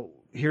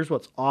 here's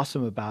what's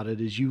awesome about it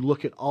is you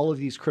look at all of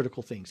these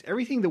critical things.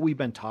 Everything that we've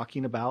been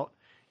talking about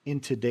in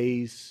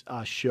today's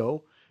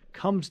show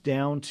comes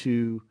down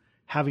to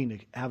having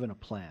a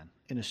plan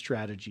and a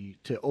strategy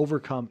to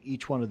overcome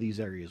each one of these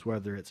areas,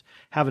 whether it's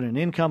having an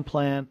income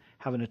plan,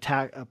 having a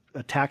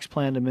tax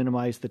plan to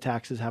minimize the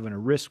taxes, having a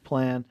risk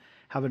plan,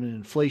 having an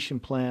inflation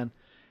plan.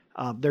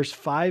 There's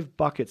 5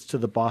 buckets to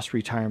the Boss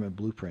Retirement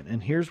Blueprint.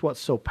 And here's what's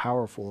so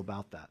powerful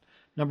about that.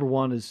 Number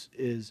one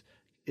is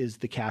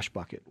the cash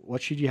bucket.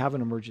 What should you have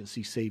in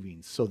emergency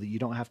savings so that you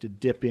don't have to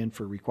dip in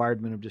for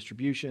required minimum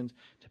distributions,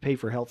 to pay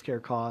for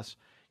healthcare costs,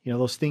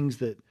 those things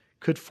that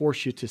could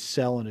force you to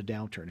sell in a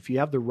downturn. If you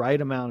have the right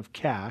amount of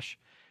cash,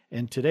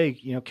 and today,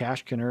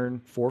 cash can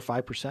earn 4 or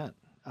 5%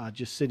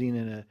 just sitting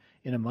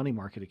in a money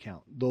market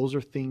account. Those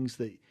are things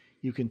that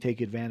you can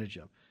take advantage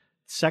of.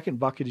 Second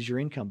bucket is your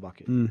income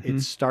bucket. Mm-hmm.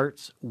 It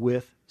starts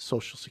with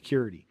Social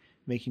Security,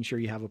 making sure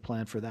you have a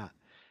plan for that.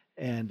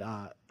 And,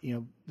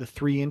 the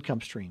 3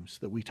 income streams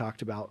that we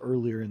talked about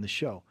earlier in the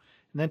show.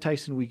 And then,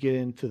 Tyson, we get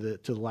into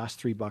the last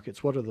three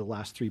buckets. What are the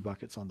last three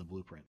buckets on the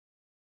blueprint?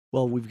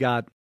 Well, we've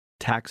got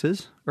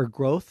taxes or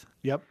growth.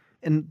 Yep.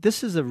 And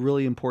this is a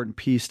really important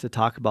piece to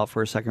talk about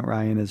for a second,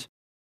 Ryan, is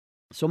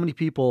so many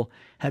people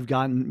have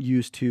gotten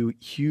used to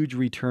huge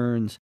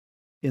returns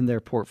in their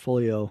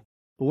portfolio.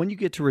 But when you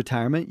get to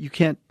retirement, you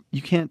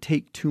can't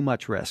take too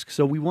much risk.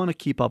 So we want to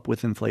keep up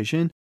with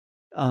inflation.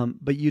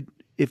 But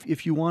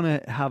if you want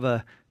to have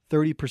a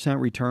 30%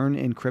 return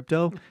in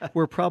crypto,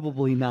 we're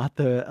probably not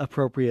the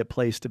appropriate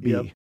place to be.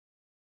 Yep.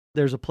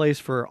 There's a place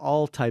for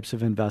all types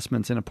of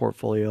investments in a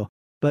portfolio,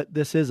 but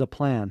this is a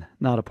plan,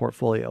 not a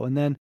portfolio. And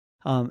then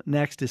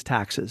next is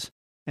taxes.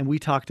 And we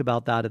talked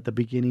about that at the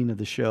beginning of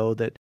the show,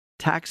 that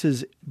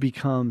taxes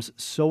becomes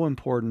so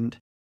important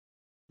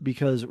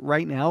because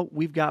right now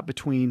we've got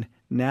between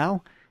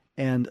now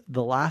and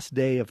the last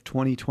day of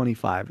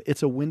 2025,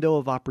 it's a window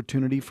of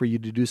opportunity for you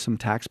to do some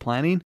tax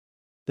planning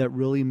that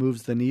really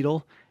moves the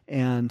needle.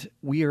 And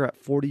we are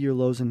at 40-year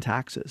lows in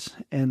taxes.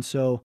 And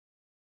so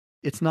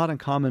it's not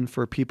uncommon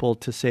for people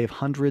to save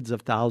hundreds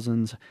of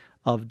thousands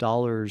of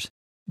dollars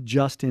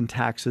just in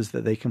taxes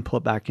that they can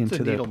put back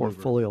into their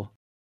portfolio. Mover.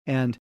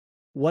 And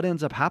what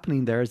ends up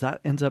happening there is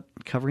that ends up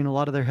covering a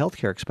lot of their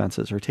healthcare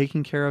expenses or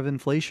taking care of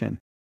inflation.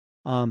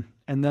 And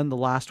then the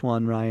last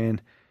one,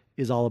 Ryan,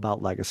 is all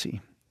about legacy.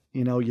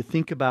 You know, you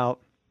think about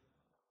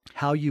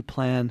how you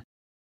plan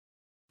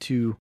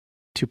to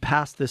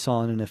pass this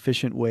on in an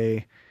efficient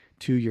way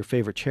to your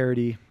favorite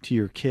charity, to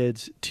your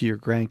kids, to your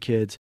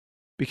grandkids,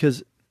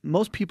 because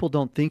most people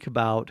don't think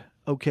about,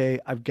 okay,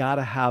 I've got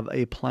to have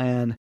a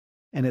plan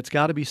and it's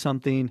got to be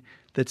something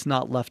that's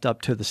not left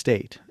up to the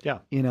state. Yeah.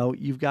 You know,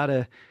 you've got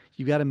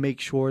to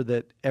make sure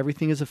that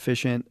everything is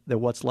efficient, that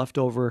what's left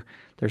over,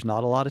 there's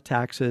not a lot of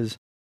taxes,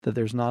 that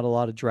there's not a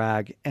lot of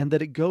drag, and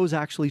that it goes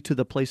actually to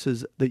the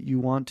places that you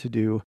want to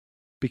do.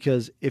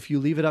 Because if you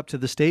leave it up to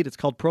the state, it's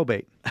called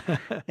probate.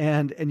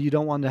 and you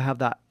don't want to have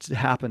that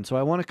happen. So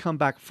I want to come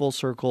back full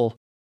circle.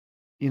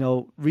 You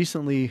know,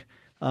 recently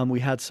we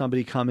had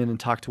somebody come in and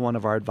talk to one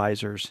of our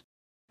advisors,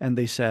 and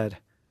they said,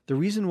 the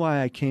reason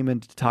why I came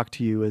in to talk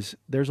to you is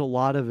there's a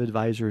lot of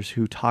advisors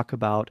who talk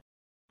about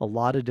a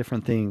lot of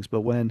different things,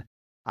 but when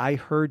I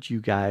heard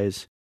you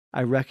guys,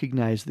 I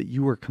recognized that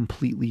you were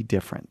completely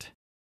different,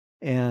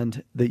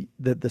 and the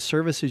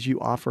services you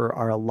offer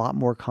are a lot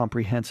more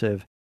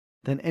comprehensive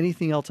than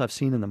anything else I've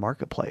seen in the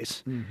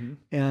marketplace. Mm-hmm.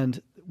 And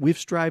we've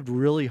strived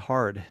really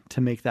hard to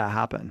make that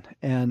happen.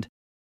 And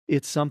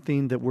it's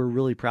something that we're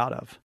really proud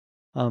of.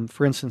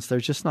 For instance,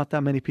 there's just not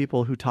that many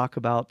people who talk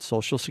about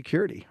Social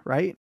Security,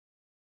 right?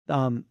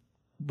 But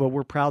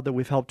we're proud that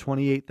we've helped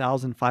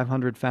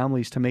 28,500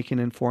 families to make an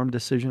informed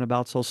decision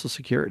about Social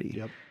Security.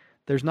 Yep.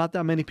 There's not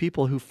that many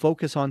people who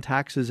focus on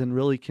taxes and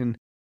really can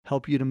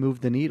help you to move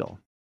the needle.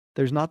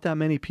 There's not that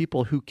many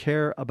people who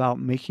care about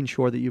making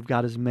sure that you've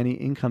got as many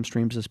income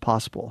streams as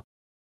possible.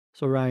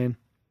 So Ryan,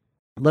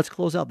 let's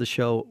close out the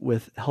show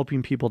with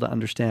helping people to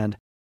understand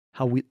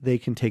how they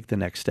can take the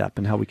next step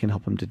and how we can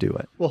help them to do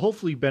it. Well,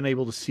 hopefully you've been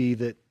able to see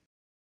that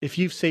if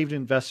you've saved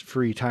and invested for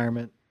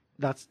retirement,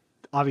 that's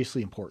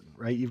obviously important,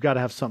 right? You've got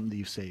to have something that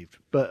you've saved.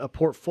 But a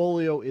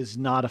portfolio is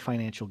not a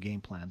financial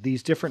game plan.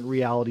 These different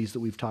realities that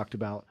we've talked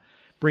about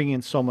bring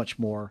in so much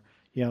more.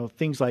 You know,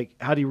 things like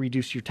how do you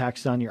reduce your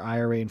taxes on your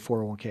IRA and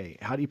 401K?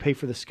 How do you pay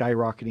for the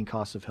skyrocketing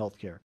costs of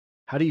healthcare?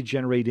 How do you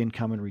generate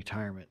income in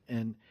retirement?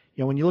 And,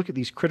 you know, when you look at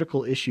these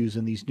critical issues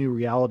and these new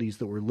realities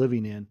that we're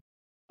living in,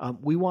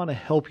 we want to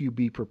help you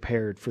be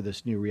prepared for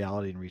this new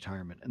reality in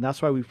retirement. And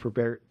that's why we've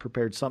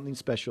prepared something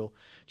special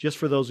just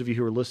for those of you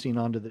who are listening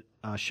onto the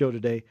show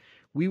today.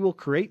 We will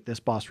create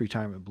this Boss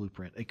Retirement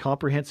Blueprint, a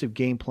comprehensive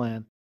game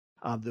plan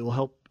that will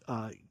help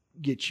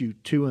get you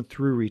to and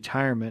through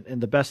retirement.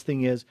 And the best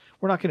thing is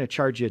we're not going to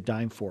charge you a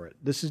dime for it.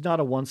 This is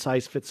not a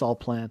one-size-fits-all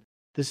plan.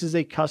 This is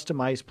a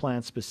customized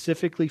plan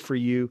specifically for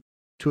you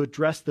to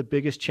address the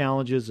biggest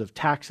challenges of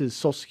taxes,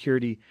 Social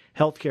Security,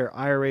 healthcare,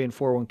 IRA, and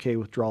 401K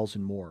withdrawals,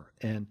 and more.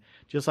 And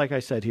just like I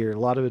said here, a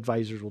lot of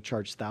advisors will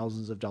charge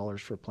thousands of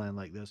dollars for a plan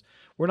like this.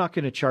 We're not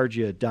going to charge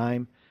you a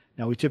dime.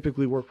 Now, we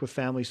typically work with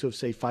families who have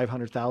saved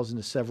 $500,000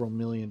 to several $1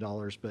 million,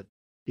 but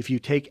if you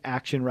take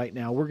action right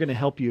now, we're going to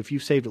help you. If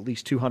you've saved at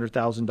least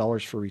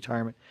 $200,000 for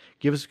retirement,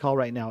 give us a call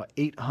right now at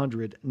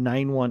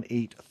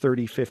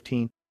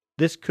 800-918-3015.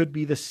 This could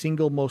be the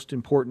single most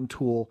important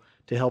tool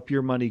to help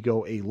your money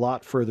go a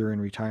lot further in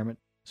retirement.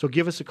 So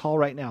give us a call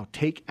right now.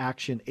 Take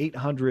action,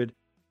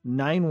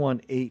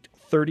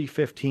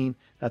 800-918-3015.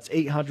 That's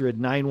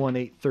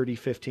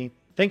 800-918-3015.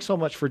 Thanks so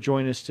much for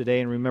joining us today.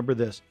 And remember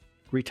this,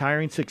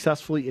 retiring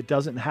successfully, it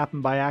doesn't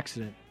happen by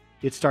accident.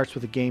 It starts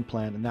with a game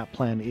plan, and that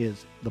plan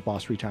is the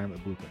Boss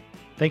Retirement Blueprint.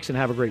 Thanks and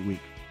have a great week.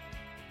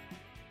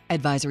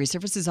 Advisory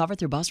services offered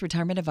through Boss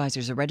Retirement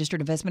Advisors, a registered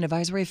investment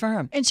advisory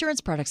firm. Insurance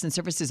products and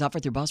services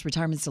offered through Boss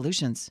Retirement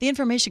Solutions. The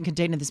information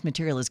contained in this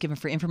material is given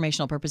for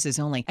informational purposes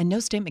only, and no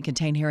statement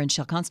contained herein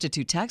shall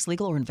constitute tax,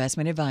 legal, or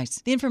investment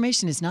advice. The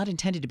information is not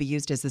intended to be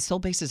used as the sole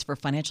basis for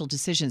financial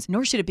decisions,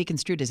 nor should it be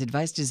construed as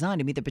advice designed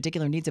to meet the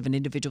particular needs of an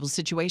individual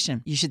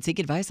situation. You should seek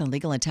advice on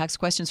legal and tax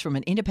questions from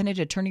an independent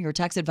attorney or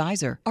tax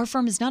advisor. Our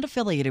firm is not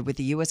affiliated with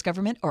the U.S.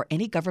 government or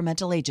any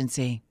governmental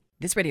agency.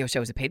 This radio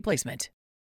show is a paid placement.